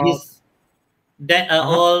 That are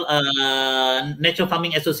all Natural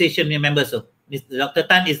Farming Association members. So Dr.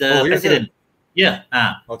 Tan is the president. Yeah.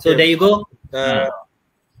 Okay. So there you go.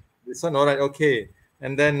 This one, all right. Okay.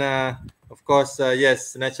 And then, of course,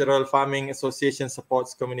 yes, Natural Farming Association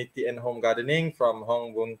supports community and home gardening from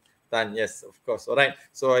Hong Bun Tan. Yes, of course. All right.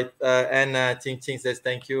 So and Ching Ching says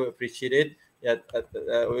thank you, appreciate it. Yeah,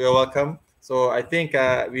 you're welcome. So I think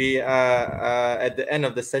we are at the end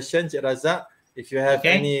of the session, Cik Razak. If you have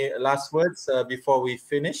any last words before we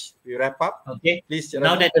finish, we wrap up. Okay. Please.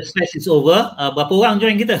 Now that the stretch is over, berapa orang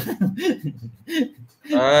join kita?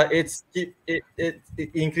 It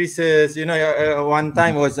increases. You know, one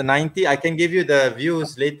time was 90. I can give you the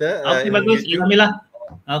views later. Okay, bagus. Alhamdulillah.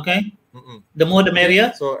 Okay. The more the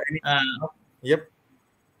merrier. So, yep.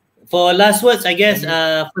 For last words, I guess,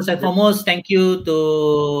 first and foremost, thank you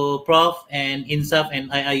to Prof and InSAF and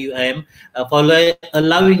IIUM for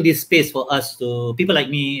allowing this space for us, to people like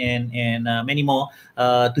me and many more,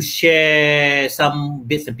 to share some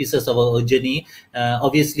bits and pieces of our journey.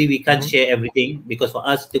 Obviously, we can't share everything because for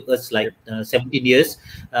us, it took us like 17 years.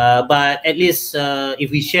 But at least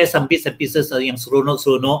if we share some bits and pieces yang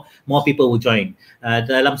seronok-seronok, more people will join.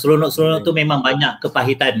 Dalam seronok-seronok tu memang banyak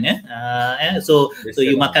kepahitan. So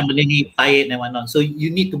you makan benda ni pahit and whatnot. So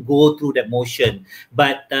you need to go through that motion.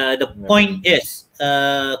 But the point is,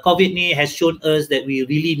 COVID ni has shown us that we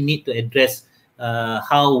really need to address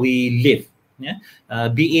how we live.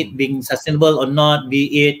 be it being sustainable or not, be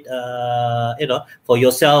it for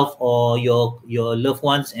yourself or your loved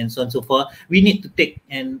ones and so on and so forth. We need to take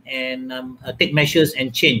take measures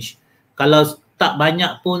and change. Kalau tak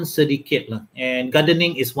banyak pun sedikit lah, and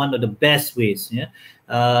gardening is one of the best ways.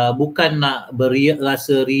 Bukan nak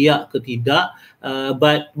rasa riak ke tidak,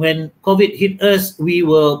 but when COVID hit us, we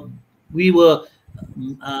were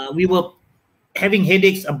having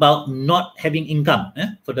headaches about not having income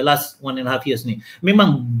for the last 1.5 years ni.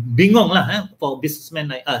 Memang bingung lah for businessmen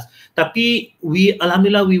like us. Tapi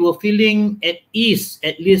alhamdulillah, we were feeling at ease,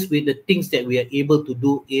 at least with the things that we are able to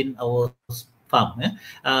do in our farm.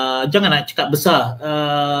 Jangan nak cakap besar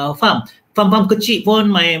farm kecil pun,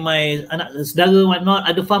 my anak saudara whatnot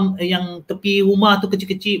ada farm yang tepi rumah tu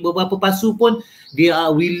kecil-kecil, beberapa pasu pun they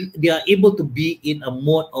are able to be in a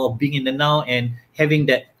mode of being in the now and having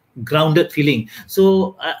that grounded feeling.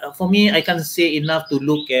 So for me, I can't say enough to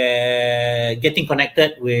look at getting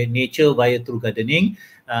connected with nature through gardening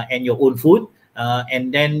and your own food,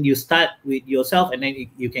 and then you start with yourself and then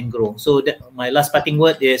you can grow. So my last parting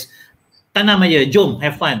word is tanam aja, jom,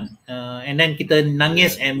 have fun, and then kita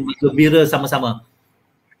nangis and gembira sama-sama.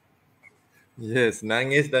 Yes,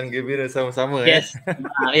 nangis dan gembira sama-sama. Yes,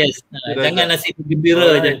 yes. Jangan nasib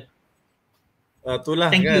gembira je. Itulah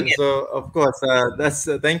kan. So of course,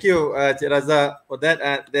 thank you Cik Razak for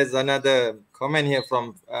that. There's another comment here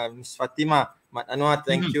from Ms. Fatima Mat Anwar.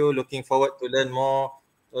 Thank you. Looking forward to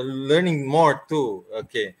learning more too.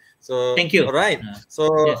 Okay. So thank you. All right. So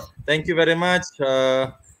thank you very much.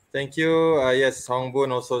 Thank you. Yes, Hong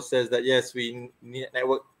Boon also says that yes, we need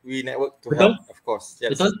network. We network to help, of course.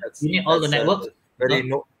 Yes, we need all the networks. Very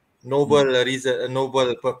noble reason, a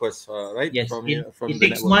noble purpose, right? Yes, from it the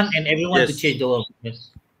takes network. one and everyone to change the world.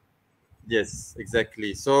 Yes. Yes,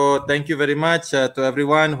 exactly. So thank you very much to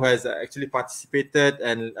everyone who has actually participated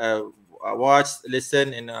and watched,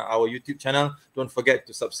 listened in our YouTube channel. Don't forget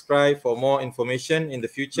to subscribe for more information in the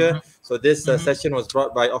future. So this session was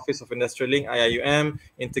brought by Office of Industrial Link, IIUM,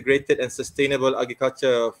 Integrated and Sustainable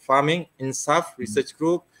Agriculture Farming, InSAF Research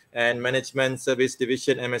Group, and Management Service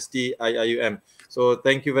Division, MSD, IIUM. So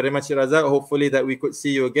thank you very much, Razak. Hopefully that we could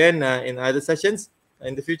see you again in other sessions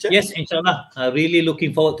in the future. Yes, inshallah. Really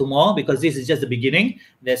looking forward to more, because this is just the beginning.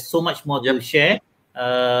 There's so much more to share.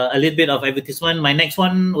 A little bit of advertisement. My next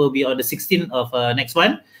one will be on the 16th of next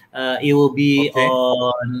one. It will be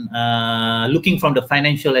on looking from the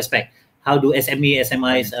financial aspect. How do SMEs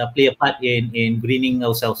play a part in greening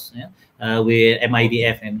ourselves with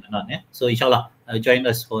MIDF and whatnot. So inshallah, join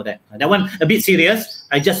us for that. That one a bit serious.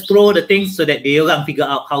 I just throw the things so that they can figure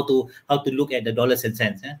out how to look at the dollars and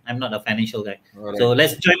cents. I'm not a financial guy. So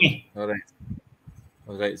let's join me. All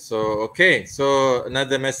right. So so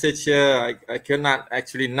another message here. I cannot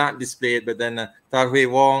actually not display it, but then Tarhui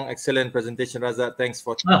Wong, excellent presentation, Razak. Thanks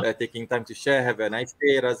for taking time to share. Have a nice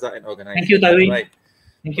day, Razak, and organize. Thank you, Tarhui. Right.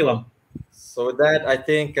 Thank you, Wong. So with that, I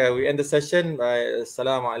think we end the session by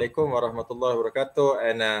Assalamualaikum warahmatullahi wabarakatuh,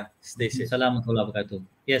 and stay safe. Assalamualaikum warahmatullahi wabarakatuh.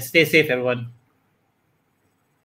 Yes, stay safe, everyone.